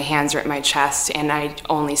open, my hands are at my chest, and I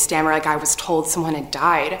only stammer like I was told someone had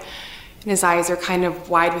died. And his eyes are kind of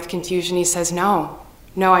wide with confusion. He says, No,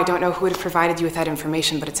 I don't know who would have provided you with that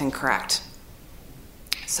information, but it's incorrect."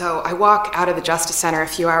 So I walk out of the Justice Center a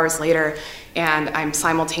few hours later, and I'm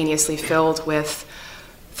simultaneously filled with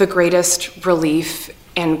the greatest relief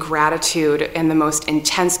and gratitude and the most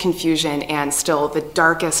intense confusion and still the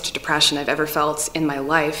darkest depression I've ever felt in my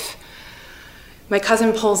life. My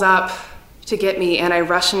cousin pulls up to get me, and I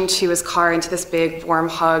rush into his car, into this big warm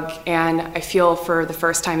hug, and I feel for the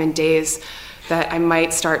first time in days that I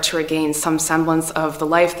might start to regain some semblance of the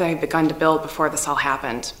life that I'd begun to build before this all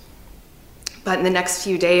happened. But in the next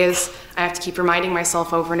few days, I have to keep reminding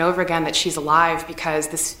myself over and over again that she's alive, because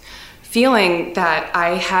this feeling that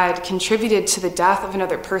I had contributed to the death of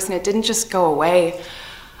another person, it didn't just go away.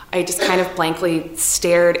 I just kind of blankly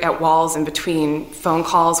stared at walls in between phone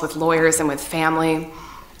calls with lawyers and with family,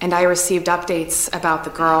 and I received updates about the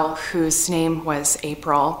girl whose name was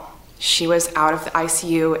April. She was out of the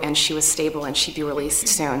ICU and she was stable and she'd be released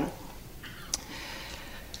soon.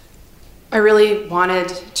 I really wanted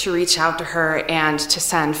to reach out to her and to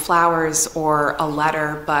send flowers or a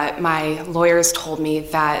letter, but my lawyers told me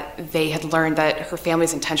that they had learned that her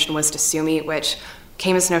family's intention was to sue me, which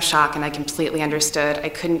came as no shock, and I completely understood. I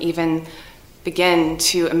couldn't even begin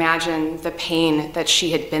to imagine the pain that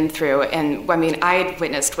she had been through, and I had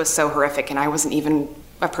witnessed was so horrific, and I wasn't even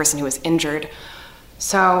a person who was injured.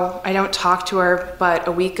 So I don't talk to her, but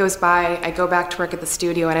a week goes by, I go back to work at the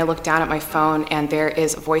studio, and I look down at my phone, and there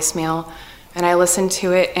is a voicemail, and I listen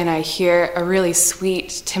to it, and I hear a really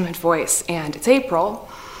sweet, timid voice, and it's April.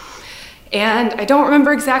 And I don't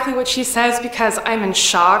remember exactly what she says because I'm in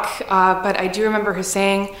shock, but I do remember her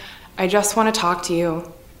saying, "I just want to talk to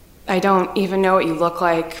you. I don't even know what you look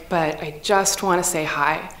like, but I just want to say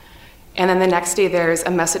hi." And then the next day there's a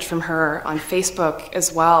message from her on Facebook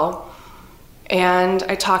as well. And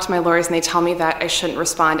I talk to my lawyers, and they tell me that I shouldn't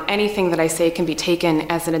respond. Anything that I say can be taken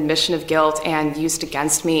as an admission of guilt and used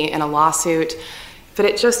against me in a lawsuit. But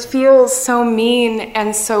it just feels so mean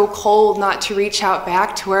and so cold not to reach out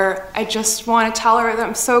back to her. I just want to tell her that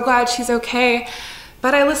I'm so glad she's okay.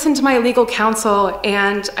 But I listen to my legal counsel,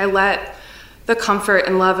 and I let the comfort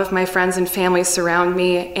and love of my friends and family surround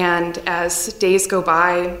me. And as days go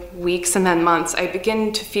by, weeks and then months, I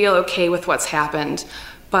begin to feel okay with what's happened.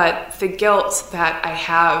 But the guilt that I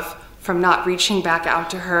have from not reaching back out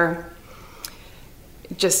to her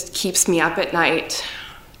just keeps me up at night.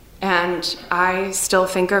 And I still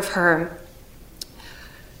think of her.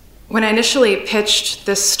 When I initially pitched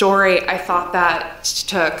this story, I thought that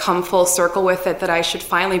to come full circle with it, that I should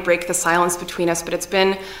finally break the silence between us, but it's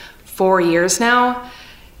been 4 years now.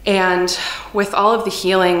 And with all of the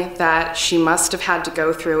healing that she must have had to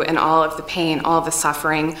go through and all of the pain, all of the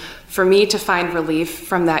suffering, for me to find relief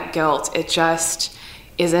from that guilt, it just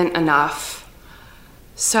isn't enough.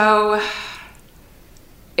 So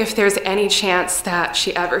if there's any chance that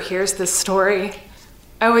she ever hears this story,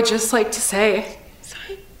 I would just like to say,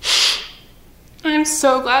 I'm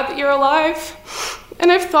so glad that you're alive.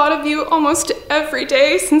 and I've thought of you almost every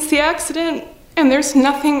day since the accident, and there's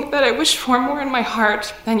nothing that I wish for more in my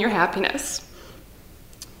heart than your happiness.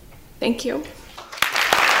 Thank you.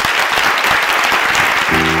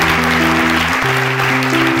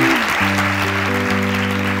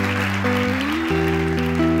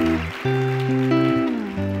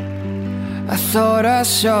 I thought I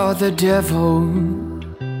saw the devil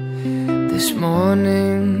this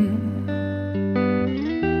morning,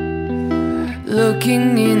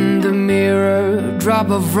 looking in the mirror, drop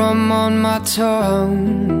of rum on my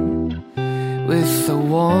tongue, with a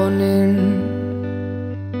warning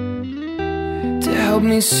to help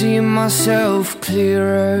me see myself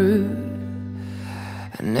clearer.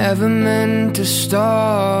 I never meant to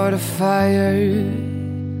start a fire,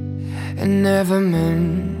 and never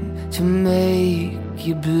meant to make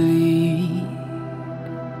you bleed.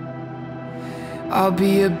 I'll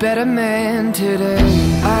be a better man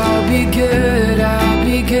today. I'll be good,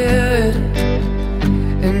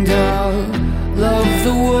 and I'll love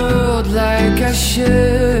the world like I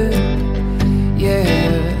should.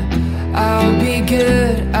 Yeah, I'll be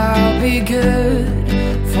good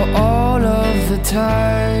for all of the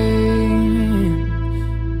times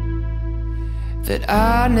that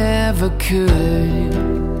I never could.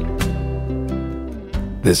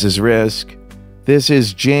 This is Risk. This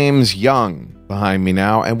is James Young behind me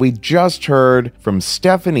now, and we just heard from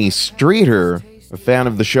Stephanie Streeter, a fan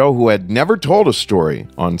of the show who had never told a story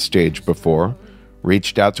on stage before,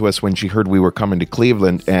 reached out to us when she heard we were coming to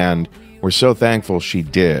Cleveland, and we're so thankful she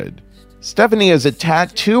did. Stephanie is a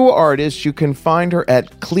tattoo artist. You can find her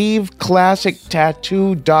at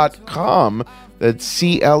cleveclassictattoo.com. That's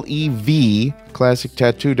CLEV,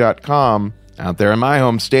 classictattoo.com, out there in my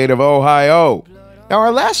home state of Ohio. Now,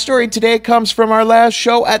 our last story today comes from our last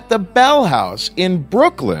show at the Bell House in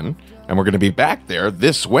Brooklyn, and we're going to be back there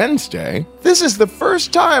this Wednesday. This is the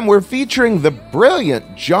first time we're featuring the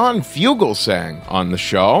brilliant John Fugelsang on the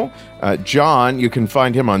show. John, you can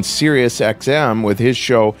find him on SiriusXM with his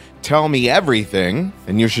show Tell Me Everything,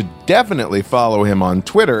 and you should definitely follow him on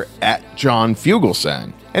Twitter at John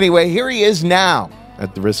Fugelsang. Anyway, here he is now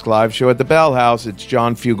at the Risk Live show at the Bell House. It's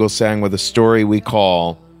John Fugelsang with a story we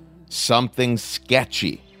call Something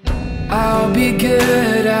Sketchy. I'll be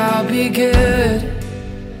good,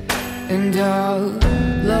 and I'll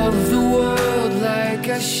love the world like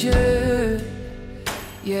I should.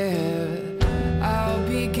 Yeah, I'll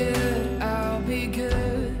be good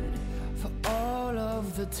for all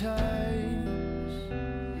of the times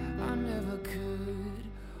I never could.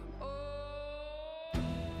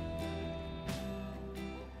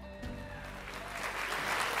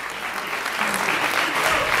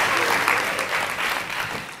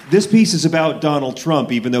 This piece is about Donald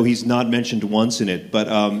Trump, even though he's not mentioned once in it. But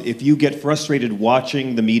if you get frustrated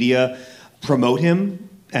watching the media promote him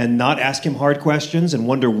and not ask him hard questions and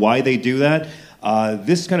wonder why they do that,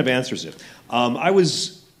 this kind of answers it. I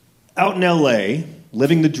was out in L.A.,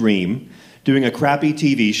 living the dream, doing a crappy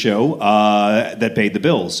TV show that paid the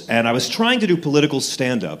bills. And I was trying to do political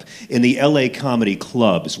stand-up in the L.A. comedy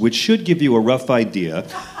clubs, which should give you a rough idea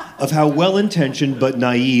of how well-intentioned but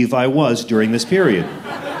naive I was during this period.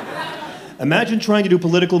 Imagine trying to do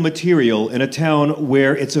political material in a town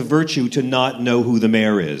where it's a virtue to not know who the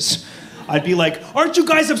mayor is. I'd be like, aren't you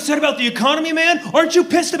guys upset about the economy, man? Aren't you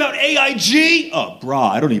pissed about AIG? Oh, brah,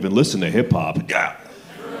 I don't even listen to hip-hop. Yeah.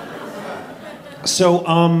 So,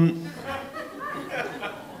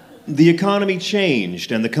 the economy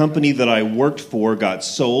changed, and the company that I worked for got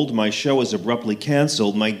sold. My show was abruptly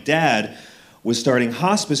canceled. My dad was starting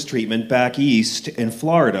hospice treatment back east in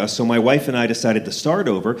Florida, so my wife and I decided to start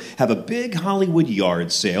over, have a big Hollywood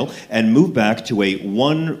yard sale, and move back to a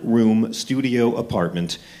one-room studio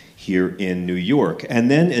apartment here in New York.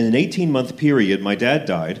 And then in an 18-month period, my dad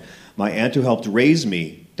died, my aunt who helped raise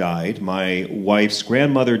me died, my wife's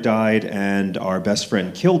grandmother died, and our best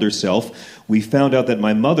friend killed herself. We found out that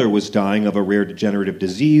my mother was dying of a rare degenerative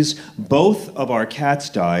disease. Both of our cats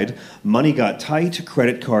died. Money got tight.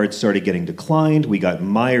 Credit cards started getting declined. We got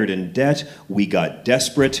mired in debt. We got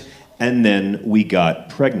desperate. And then we got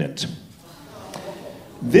pregnant.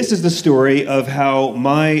 This is the story of how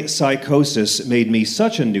my psychosis made me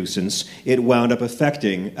such a nuisance, it wound up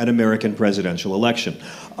affecting an American presidential election.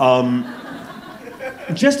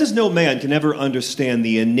 Just as no man can ever understand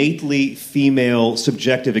the innately female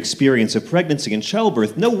subjective experience of pregnancy and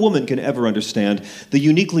childbirth, no woman can ever understand the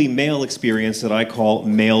uniquely male experience that I call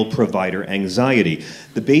male provider anxiety.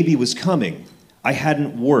 The baby was coming. I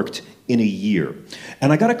hadn't worked in a year.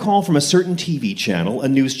 And I got a call from a certain TV channel, a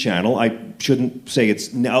news channel. I shouldn't say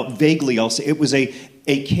it's now, vaguely I'll say it was a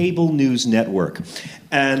cable news network.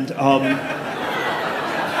 And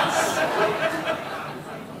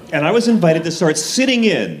And I was invited to start sitting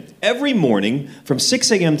in every morning from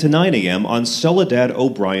 6 a.m. to 9 a.m. on Soledad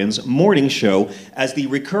O'Brien's morning show as the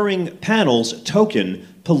recurring panel's token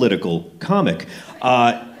political comic.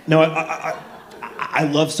 I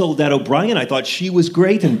love Soledad O'Brien. I thought she was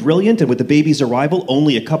great and brilliant, and with the baby's arrival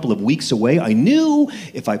only a couple of weeks away, I knew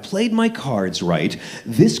if I played my cards right,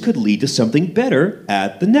 this could lead to something better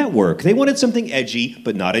at the network. They wanted something edgy,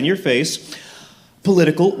 but not in your face,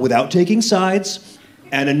 political without taking sides,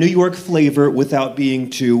 and a New York flavor without being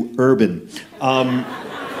too urban.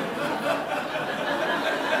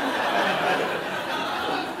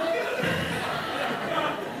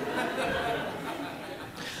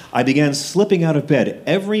 I began slipping out of bed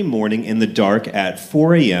every morning in the dark at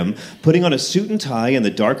 4 a.m., putting on a suit and tie in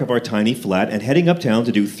the dark of our tiny flat, and heading uptown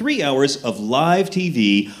to do 3 hours of live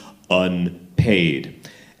TV unpaid.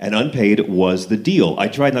 And unpaid was the deal. I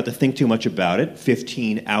tried not to think too much about it.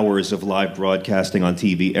 15 hours of live broadcasting on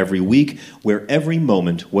TV every week, where every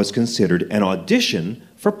moment was considered an audition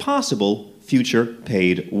for possible future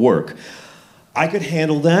paid work. I could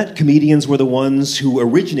handle that. Comedians were the ones who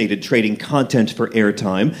originated trading content for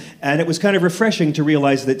airtime, and it was kind of refreshing to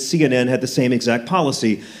realize that CNN had the same exact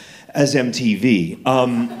policy as MTV.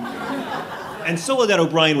 And Soledad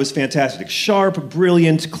O'Brien was fantastic. Sharp,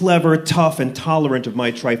 brilliant, clever, tough, and tolerant of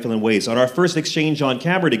my trifling ways. On our first exchange on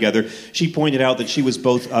camera together, she pointed out that she was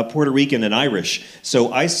both Puerto Rican and Irish.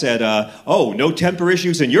 So I said, oh, no temper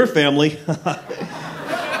issues in your family.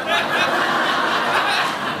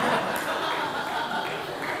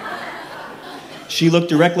 She looked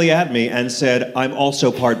directly at me and said, I'm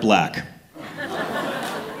also part black.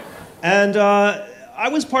 And I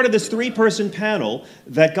was part of this 3-person panel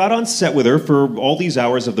that got on set with her for all these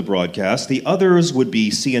hours of the broadcast. The others would be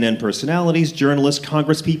CNN personalities, journalists,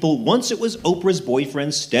 congresspeople. Once it was Oprah's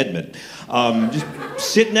boyfriend, Stedman. Just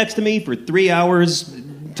sit next to me for 3 hours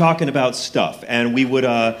talking about stuff. And we would...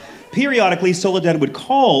 Periodically, Soledad would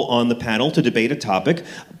call on the panel to debate a topic.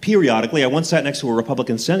 Periodically, I once sat next to a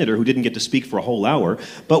Republican senator who didn't get to speak for a whole hour,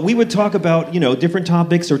 but we would talk about, different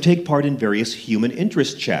topics or take part in various human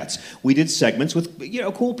interest chats. We did segments with,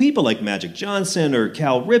 cool people like Magic Johnson or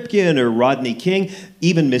Cal Ripken or Rodney King,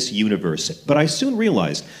 even Miss Universe. But I soon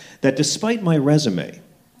realized that despite my resume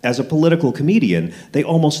as a political comedian, they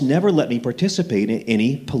almost never let me participate in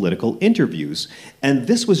any political interviews. And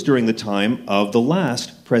this was during the time of the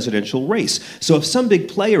last presidential race. So if some big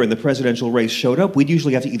player in the presidential race showed up, we'd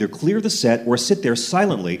usually have to either clear the set or sit there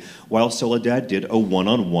silently while Soledad did a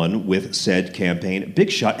one-on-one with said campaign big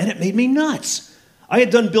shot, and it made me nuts. I had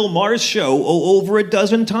done Bill Maher's show over a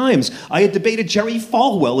dozen times. I had debated Jerry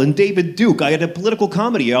Falwell and David Duke. I had a political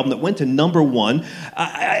comedy album that went to #1,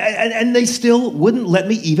 and they still wouldn't let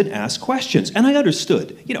me even ask questions. And I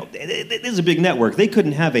understood. This is a big network. They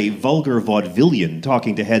couldn't have a vulgar vaudevillian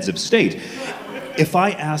talking to heads of state. If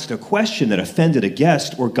I asked a question that offended a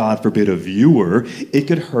guest, or God forbid a viewer, it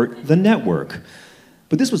could hurt the network.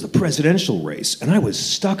 But this was the presidential race, and I was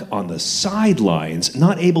stuck on the sidelines,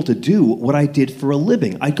 not able to do what I did for a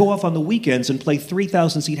living. I'd go off on the weekends and play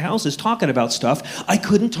 3,000-seat houses talking about stuff I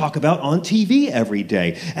couldn't talk about on TV every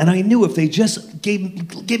day. And I knew if they just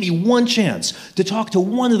gave me one chance to talk to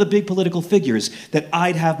one of the big political figures, that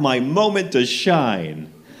I'd have my moment to shine.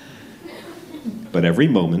 But every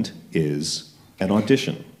moment is an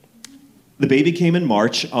audition. The baby came in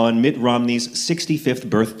March on Mitt Romney's 65th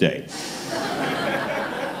birthday.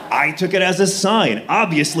 I took it as a sign.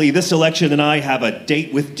 Obviously, this election and I have a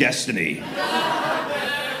date with destiny.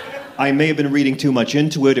 I may have been reading too much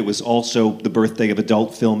into it. It was also the birthday of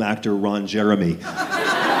adult film actor Ron Jeremy.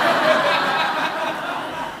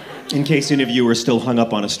 In case any of you are still hung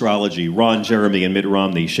up on astrology, Ron Jeremy and Mitt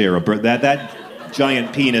Romney share a birthday. That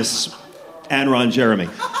giant penis and Ron Jeremy.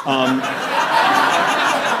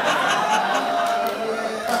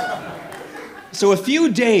 So a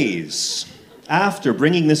few days after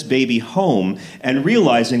bringing this baby home and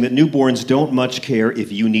realizing that newborns don't much care if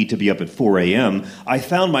you need to be up at 4 a.m., I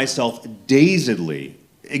found myself dazedly,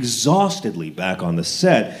 exhaustedly back on the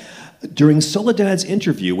set during Soledad's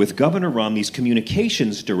interview with Governor Romney's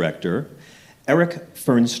communications director, Eric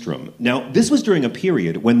Fernstrom. Now, this was during a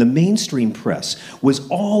period when the mainstream press was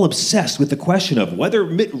all obsessed with the question of whether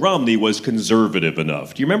Mitt Romney was conservative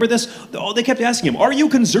enough. Do you remember this? Oh, they kept asking him, are you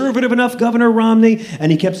conservative enough, Governor Romney?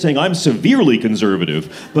 And he kept saying, I'm severely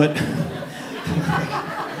conservative. But,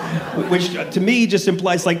 which to me just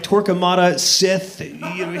implies like Torquemada, Sith,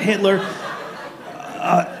 Hitler.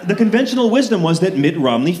 The conventional wisdom was that Mitt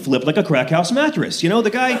Romney flipped like a crack house mattress.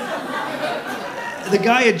 The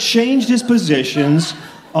guy had changed his positions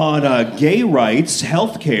on gay rights,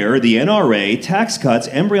 healthcare, the NRA, tax cuts,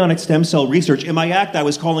 embryonic stem cell research. In my act, I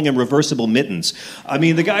was calling him reversible mittens. I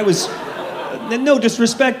mean, the guy was, no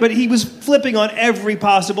disrespect, but he was flipping on every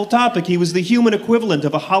possible topic. He was the human equivalent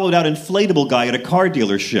of a hollowed out inflatable guy at a car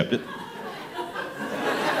dealership.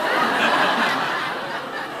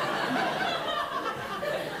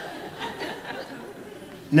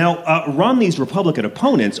 Now, Romney's Republican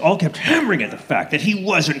opponents all kept hammering at the fact that he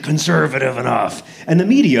wasn't conservative enough. And the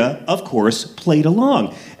media, of course, played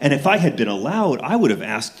along. And if I had been allowed, I would have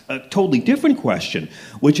asked a totally different question,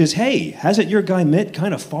 which is, hey, hasn't your guy Mitt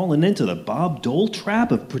kind of fallen into the Bob Dole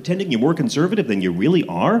trap of pretending you're more conservative than you really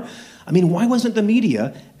are? I mean, why wasn't the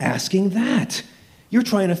media asking that? You're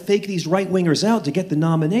trying to fake these right-wingers out to get the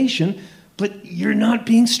nomination, but you're not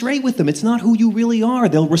being straight with them. It's not who you really are.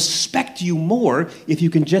 They'll respect you more if you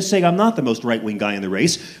can just say, I'm not the most right-wing guy in the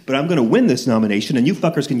race, but I'm going to win this nomination, and you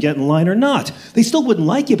fuckers can get in line or not. They still wouldn't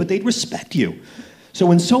like you, but they'd respect you. So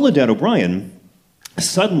when Soledad O'Brien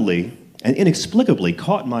suddenly and inexplicably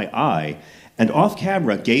caught my eye and off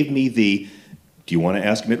camera gave me the, do you want to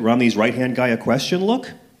ask Mitt Romney's right-hand guy a question look?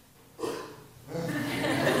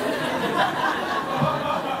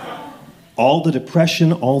 All the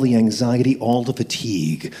depression, all the anxiety, all the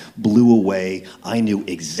fatigue blew away. I knew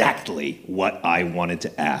exactly what I wanted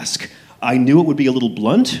to ask. I knew it would be a little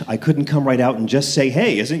blunt. I couldn't come right out and just say,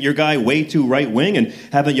 hey, isn't your guy way too right-wing and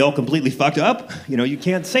haven't y'all completely fucked up? You know, you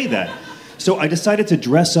can't say that. So I decided to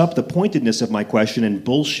dress up the pointedness of my question in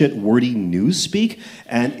bullshit, wordy newspeak,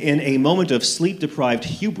 and in a moment of sleep-deprived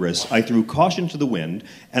hubris, I threw caution to the wind,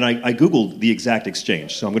 and I Googled the exact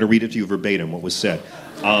exchange. So I'm going to read it to you verbatim, what was said.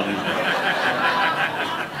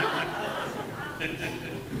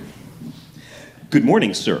 Good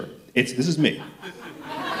morning, sir. This is me.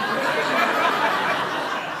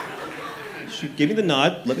 She gave me the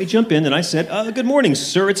nod, let me jump in, and I said, good morning,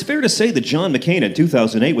 sir. It's fair to say that John McCain in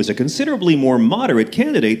 2008 was a considerably more moderate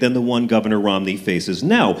candidate than the one Governor Romney faces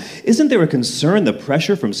now. Isn't there a concern the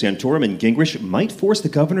pressure from Santorum and Gingrich might force the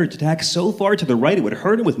governor to tack so far to the right it would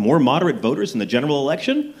hurt him with more moderate voters in the general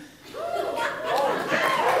election?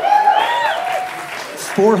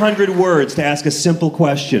 400 words to ask a simple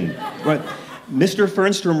question. Right. Mr.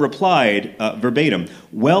 Fernstrom replied, verbatim,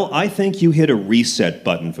 well, I think you hit a reset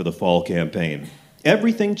button for the fall campaign.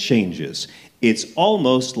 Everything changes. It's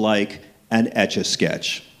almost like an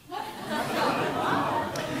Etch-a-Sketch.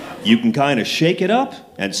 You can kind of shake it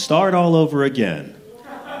up and start all over again.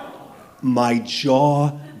 My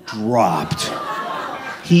jaw dropped.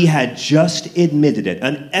 He had just admitted it,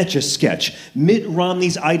 an Etch-a-Sketch. Mitt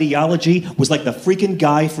Romney's ideology was like the freaking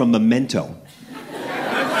guy from Memento.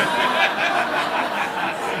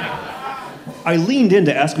 I leaned in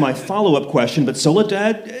to ask my follow-up question, but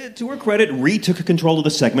Soledad, to her credit, retook control of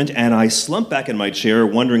the segment, and I slumped back in my chair,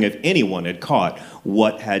 wondering if anyone had caught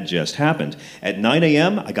what had just happened. At 9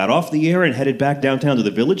 a.m., I got off the air and headed back downtown to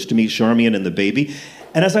the Village to meet Charmian and the baby.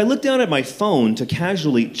 And as I looked down at my phone to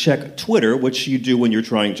casually check Twitter, which you do when you're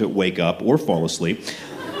trying to wake up or fall asleep,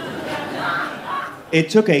 it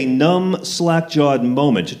took a numb, slack-jawed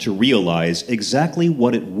moment to realize exactly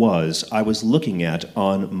what it was I was looking at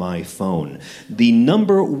on my phone. The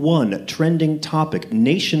 #1 trending topic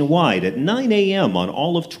nationwide at 9 a.m. on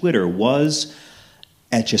all of Twitter was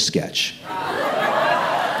Etch-a-Sketch.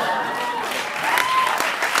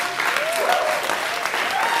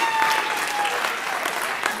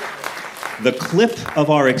 The clip of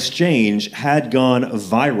our exchange had gone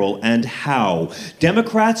viral, and how.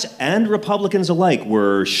 Democrats and Republicans alike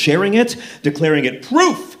were sharing it, declaring it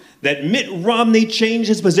proof that Mitt Romney changed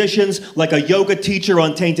his positions like a yoga teacher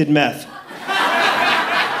on tainted meth.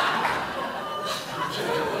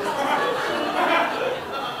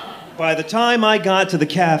 By the time I got to the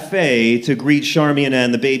cafe to greet Charmian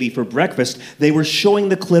and the baby for breakfast, they were showing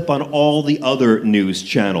the clip on all the other news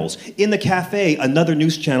channels. In the cafe, another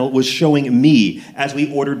news channel was showing me as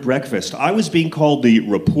we ordered breakfast. I was being called the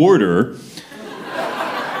reporter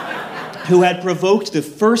who had provoked the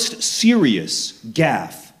first serious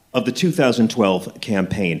gaffe of the 2012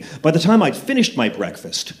 campaign. By the time I'd finished my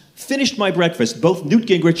breakfast, both Newt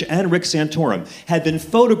Gingrich and Rick Santorum had been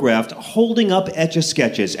photographed holding up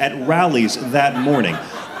Etch-a-Sketches at rallies that morning.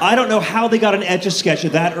 I don't know how they got an Etch-a-Sketch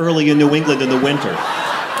that early in New England in the winter.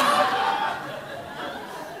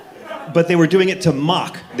 But they were doing it to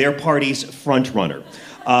mock their party's frontrunner.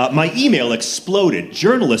 My email exploded.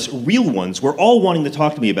 Journalists, real ones, were all wanting to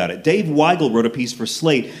talk to me about it. Dave Weigel wrote a piece for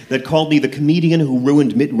Slate that called me the comedian who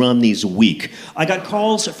ruined Mitt Romney's week. I got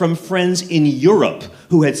calls from friends in Europe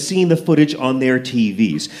who had seen the footage on their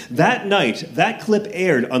TVs. That night, that clip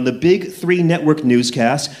aired on the big 3 network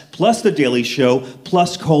newscasts, plus The Daily Show,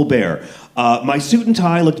 plus Colbert. My suit and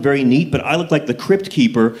tie looked very neat, but I looked like the crypt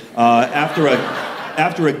keeper after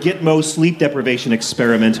a Gitmo sleep deprivation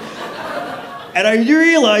experiment. And I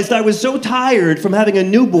realized I was so tired from having a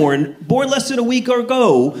newborn, born less than a week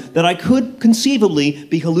ago, that I could conceivably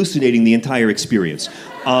be hallucinating the entire experience.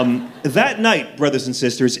 That night, brothers and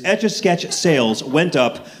sisters, Etch-a-Sketch sales went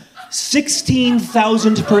up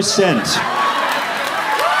 16,000%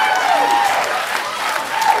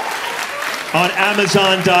 on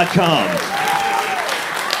Amazon.com.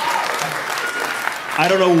 I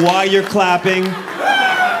don't know why you're clapping.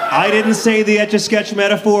 I didn't say the Etch-a-Sketch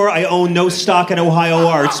metaphor. I own no stock in Ohio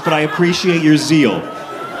Arts, but I appreciate your zeal.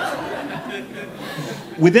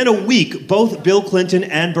 Within a week, both Bill Clinton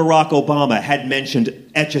and Barack Obama had mentioned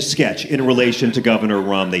Etch-a-Sketch in relation to Governor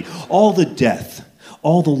Romney. All the death,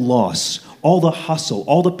 all the loss, all the hustle,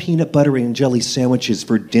 all the peanut butter and jelly sandwiches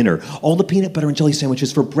for dinner, all the peanut butter and jelly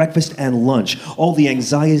sandwiches for breakfast and lunch, all the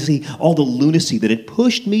anxiety, all the lunacy that had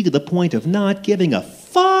pushed me to the point of not giving a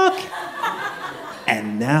fuck.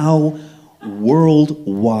 And now,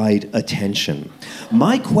 worldwide attention.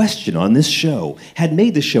 My question on this show had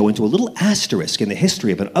made the show into a little asterisk in the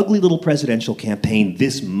history of an ugly little presidential campaign.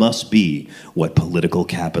 This must be what political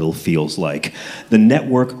capital feels like. The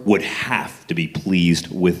network would have to be pleased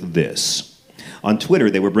with this. On Twitter,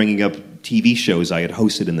 they were bringing up TV shows I had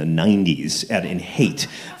hosted in the 90s in hate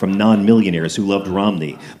from non-millionaires who loved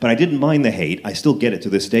Romney. But I didn't mind the hate. I still get it to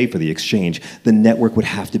this day for the exchange. The network would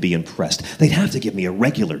have to be impressed. They'd have to give me a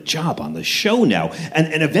regular job on the show now.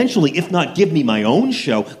 And eventually, if not give me my own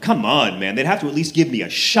show, come on, man, they'd have to at least give me a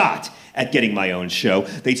shot at getting my own show.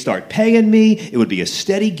 They'd start paying me. It would be a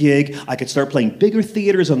steady gig. I could start playing bigger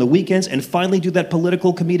theaters on the weekends and finally do that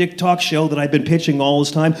political comedic talk show that I've been pitching all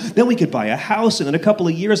this time. Then we could buy a house, and in a couple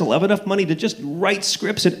of years, I'll have enough money to just write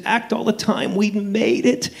scripts and act all the time. We'd made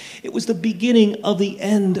it. It was the beginning of the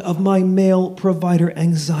end of my male provider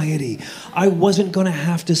anxiety. I wasn't going to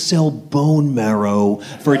have to sell bone marrow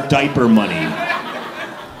for diaper money.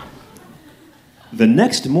 The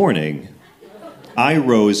next morning, I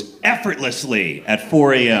rose effortlessly at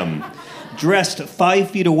 4 a.m., dressed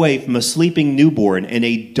 5 feet away from a sleeping newborn in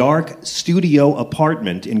a dark studio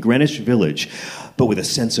apartment in Greenwich Village, but with a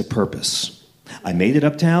sense of purpose. I made it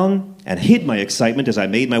uptown and hid my excitement as I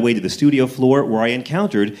made my way to the studio floor, where I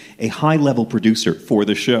encountered a high-level producer for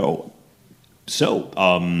the show.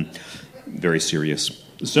 Very serious.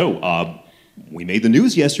 We made the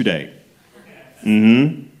news yesterday.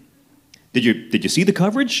 Mm-hmm. Did you see the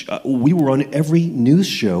coverage? We were on every news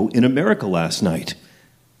show in America last night.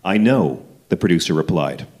 I know, the producer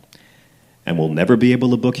replied. And we'll never be able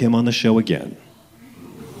to book him on the show again.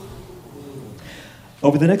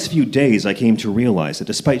 Over the next few days, I came to realize that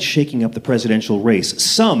despite shaking up the presidential race,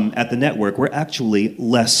 some at the network were actually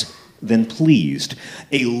less than pleased.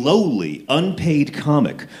 A lowly, unpaid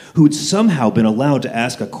comic who'd somehow been allowed to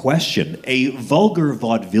ask a question, a vulgar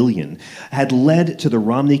vaudevillian, had led to the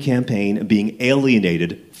Romney campaign being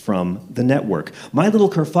alienated from the network. My little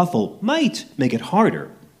kerfuffle might make it harder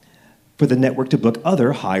for the network to book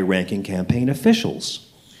other high-ranking campaign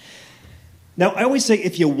officials. Now, I always say,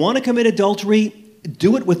 if you want to commit adultery,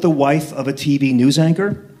 do it with the wife of a TV news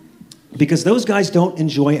anchor, because those guys don't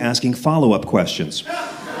enjoy asking follow-up questions.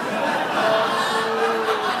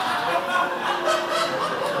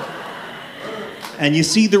 And you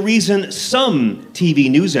see, the reason some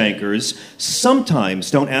TV news anchors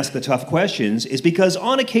sometimes don't ask the tough questions is because,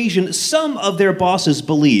 on occasion, some of their bosses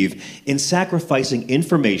believe in sacrificing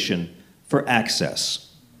information for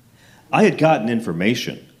access. I had gotten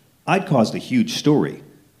information. I'd caused a huge story,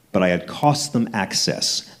 but I had cost them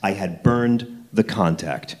access. I had burned the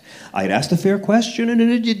contact. I had asked a fair question, and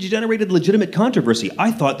it generated legitimate controversy.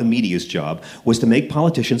 I thought the media's job was to make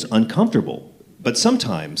politicians uncomfortable. But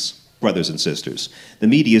sometimes, brothers and sisters, the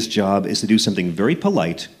media's job is to do something very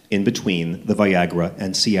polite in between the Viagra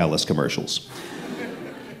and Cialis commercials.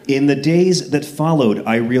 In the days that followed,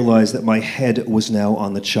 I realized that my head was now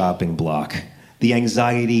on the chopping block. The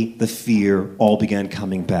anxiety, the fear, all began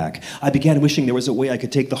coming back. I began wishing there was a way I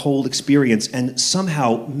could take the whole experience and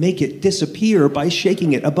somehow make it disappear by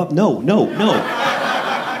shaking it above. No.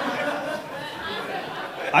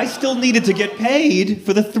 I still needed to get paid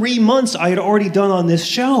for the 3 months I had already done on this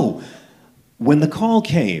show. When the call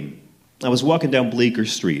came, I was walking down Bleecker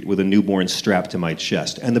Street with a newborn strapped to my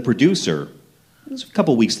chest, and the producer, a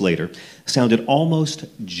couple weeks later, sounded almost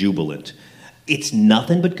jubilant. It's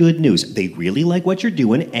nothing but good news. They really like what you're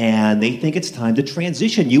doing, and they think it's time to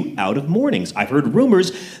transition you out of mornings. I've heard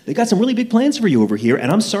rumors they got some really big plans for you over here,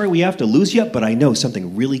 and I'm sorry we have to lose you, but I know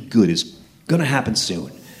something really good is going to happen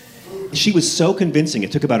soon. She was so convincing,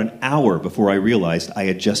 it took about an hour before I realized I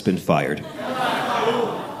had just been fired.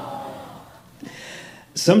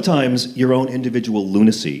 Sometimes your own individual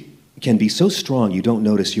lunacy can be so strong you don't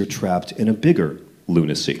notice you're trapped in a bigger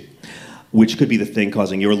lunacy, which could be the thing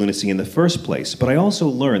causing your lunacy in the first place. But I also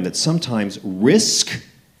learned that sometimes risk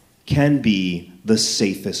can be the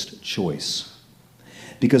safest choice.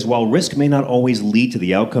 Because while risk may not always lead to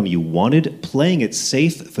the outcome you wanted, playing it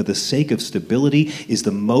safe for the sake of stability is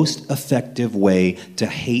the most effective way to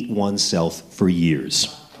hate oneself for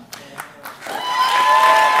years.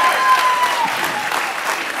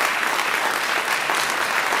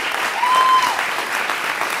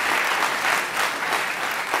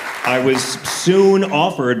 I was soon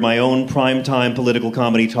offered my own primetime political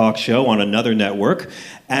comedy talk show on another network,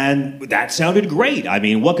 and that sounded great. I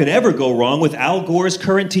mean, what could ever go wrong with Al Gore's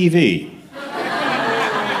Current TV?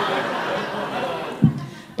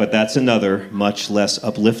 But that's another, much less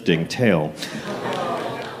uplifting tale.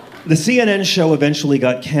 The CNN show eventually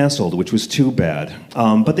got canceled, which was too bad.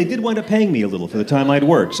 But they did wind up paying me a little for the time I'd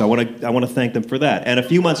worked, so I want to thank them for that. And a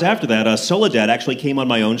few months after that, Soledad actually came on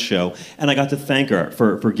my own show, and I got to thank her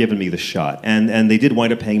for giving me the shot. And they did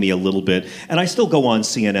wind up paying me a little bit, and I still go on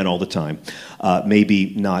CNN all the time.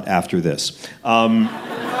 Maybe not after this. And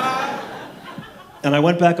I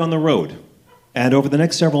went back on the road. And over the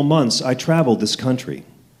next several months, I traveled this country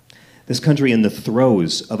in the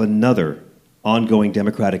throes of another ongoing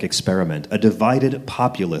democratic experiment, a divided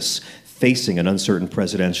populace facing an uncertain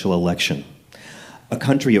presidential election. A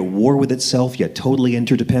country at war with itself, yet totally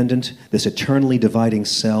interdependent, this eternally dividing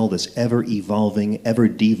cell, this ever-evolving,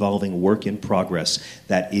 ever-devolving work in progress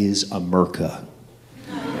that is America.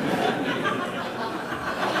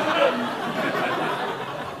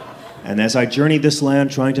 And as I journeyed this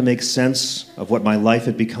land trying to make sense of what my life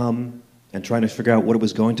had become and trying to figure out what it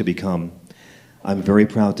was going to become, I'm very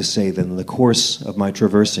proud to say that in the course of my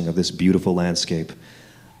traversing of this beautiful landscape,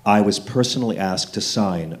 I was personally asked to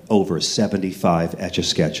sign over 75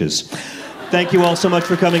 Etch-a-Sketches. Thank you all so much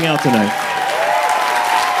for coming out tonight.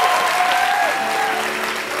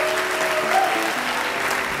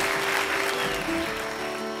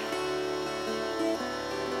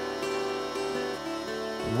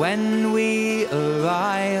 When we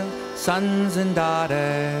arrive, sons and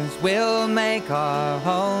daughters, we'll make our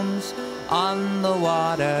homes on the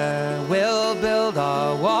water. We'll build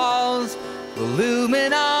our walls,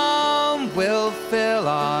 aluminum, we'll fill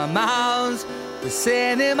our mouths with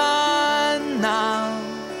cinema now.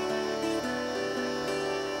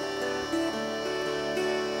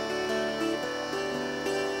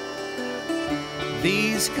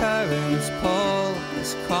 These currents pull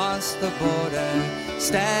us across the border.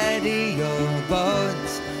 Steady your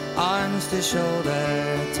boats, arms to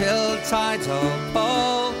shoulder, till tides all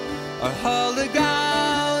pull or hold the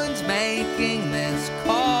ground, making this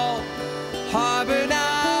call. Harbor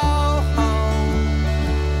now home.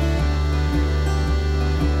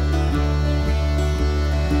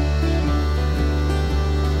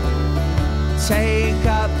 Take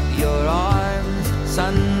up your arms,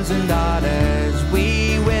 sons and daughters.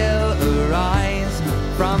 We will arise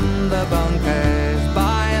from the bunkers,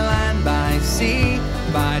 by land, by sea,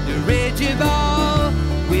 by dirigible.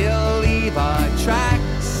 We'll leave our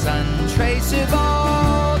tracks untraceable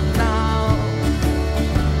now.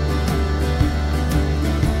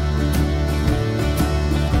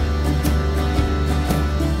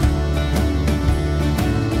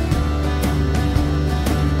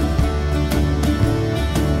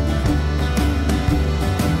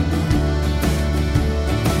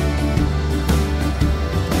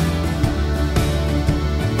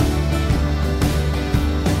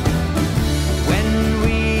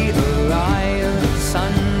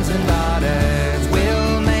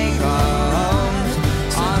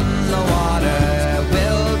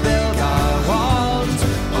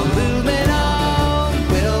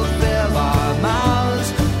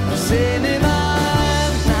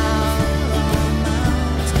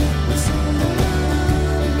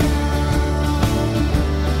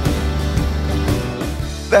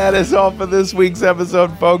 That is all for this week's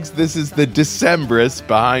episode, folks. This is the Decembrist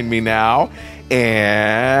behind me now.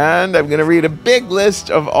 And I'm going to read a big list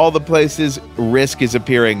of all the places Risk is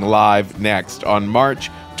appearing live next. On March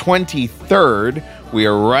 23rd, we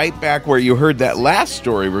are right back where you heard that last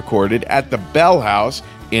story recorded at the Bell House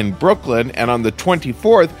in Brooklyn. And on the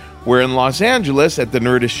 24th, we're in Los Angeles at the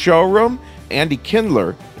Nerdist Showroom. Andy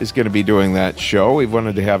Kindler is going to be doing that show. We've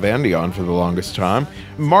wanted to have Andy on for the longest time.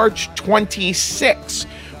 March 26th,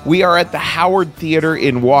 we are at the Howard Theater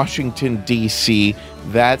in Washington, D.C.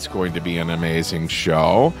 That's going to be an amazing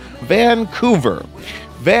show. Vancouver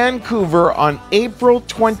on April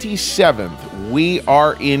 27th. We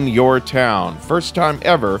are in your town. First time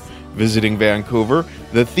ever visiting Vancouver.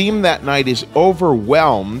 The theme that night is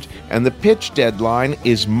Overwhelmed, and the pitch deadline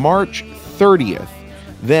is March 30th.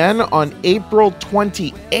 Then on April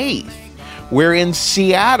 28th, we're in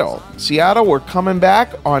Seattle. We're coming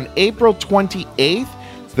back on April 28th.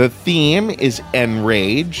 The theme is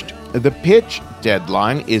Enraged. The pitch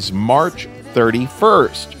deadline is March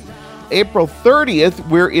 31st. April 30th,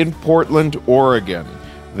 we're in Portland, Oregon.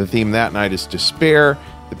 The theme that night is Despair.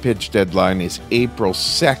 The pitch deadline is April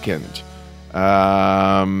 2nd.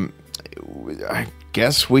 I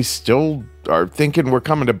guess we still are thinking we're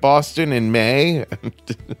coming to Boston in May.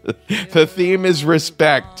 The theme is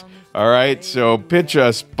Respect. All right, so pitch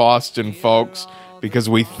us, Boston folks, because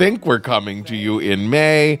we think we're coming to you in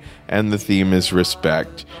May, and the theme is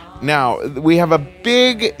Respect. Now, we have a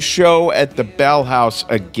big show at the Bell House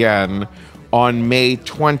again on May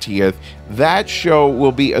 20th. That show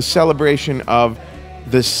will be a celebration of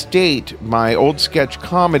The State, my old sketch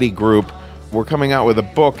comedy group. We're coming out with a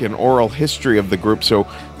book, an oral history of the group, so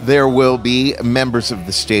there will be members of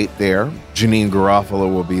The State there. Janine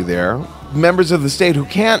Garofalo will be there. Members of The State who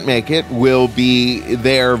can't make it will be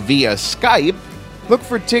there via Skype. Look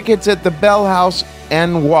for tickets at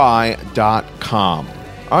thebellhouseny.com.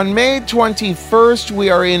 On May 21st, we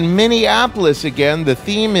are in Minneapolis again. The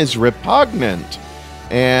theme is Repugnant,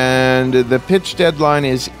 and the pitch deadline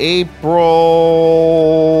is April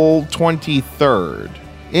 23rd.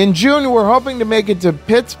 In June, we're hoping to make it to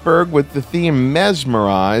Pittsburgh with the theme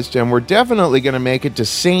Mesmerized, and we're definitely going to make it to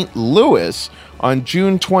St. Louis on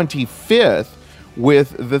June 25th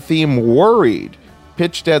with the theme Worried.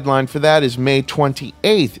 Pitch deadline for that is May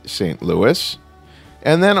 28th, St. Louis.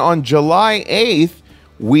 And then on July 8th,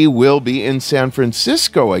 we will be in San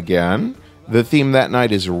Francisco again. The theme that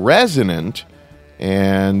night is Resonant,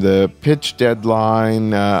 and the pitch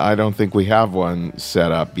deadline, I don't think we have one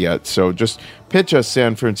set up yet, so just pitch us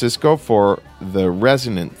San Francisco for the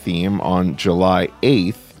Resonant theme on July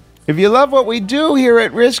 8th. If you love what we do here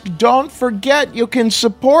at Risk, don't forget you can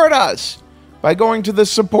support us by going to the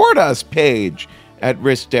Support Us page at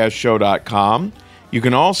risk-show.com. You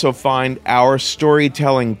can also find our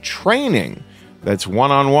storytelling training. That's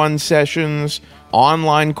one-on-one sessions,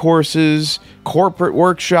 online courses, corporate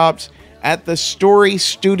workshops at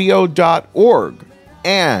thestorystudio.org.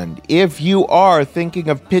 And if you are thinking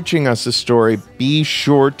of pitching us a story, be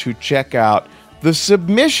sure to check out the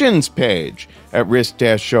submissions page at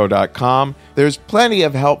risk-show.com. There's plenty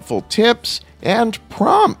of helpful tips and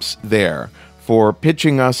prompts there for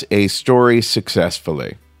pitching us a story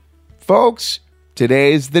successfully. Folks,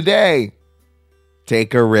 today's the day.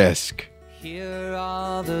 Take a risk. Here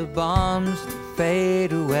are the bombs that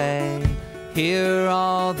fade away. Here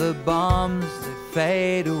are the bombs that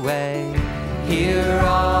fade away. Here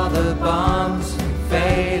are the bombs that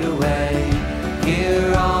fade away.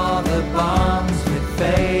 Here are the bombs that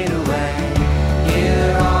fade away.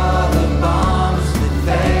 Here are the bombs that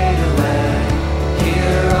fade away.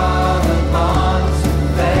 Here are the bombs that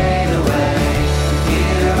fade away.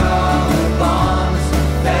 Here are the bombs that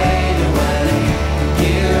fade away.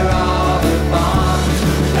 Here are the bombs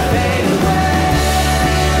that fade away.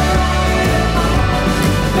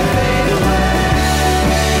 Fade away. Fade away. Fade away.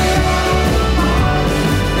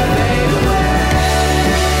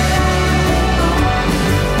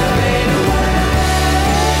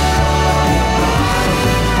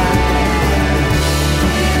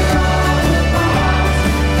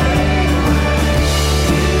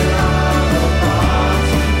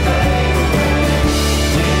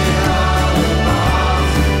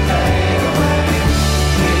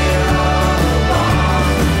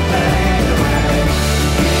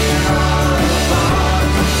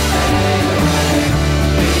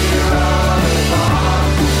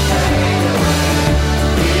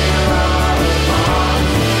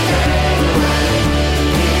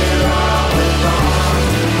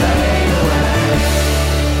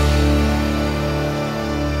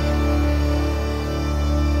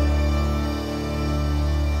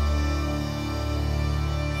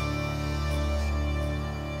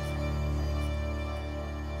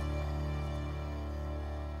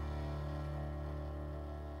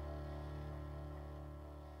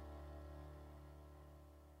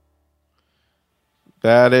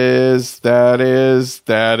 That is.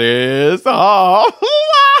 Oh,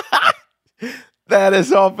 That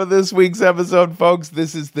is all for this week's episode, folks.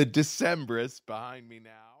 This is the Decemberists behind me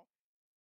now.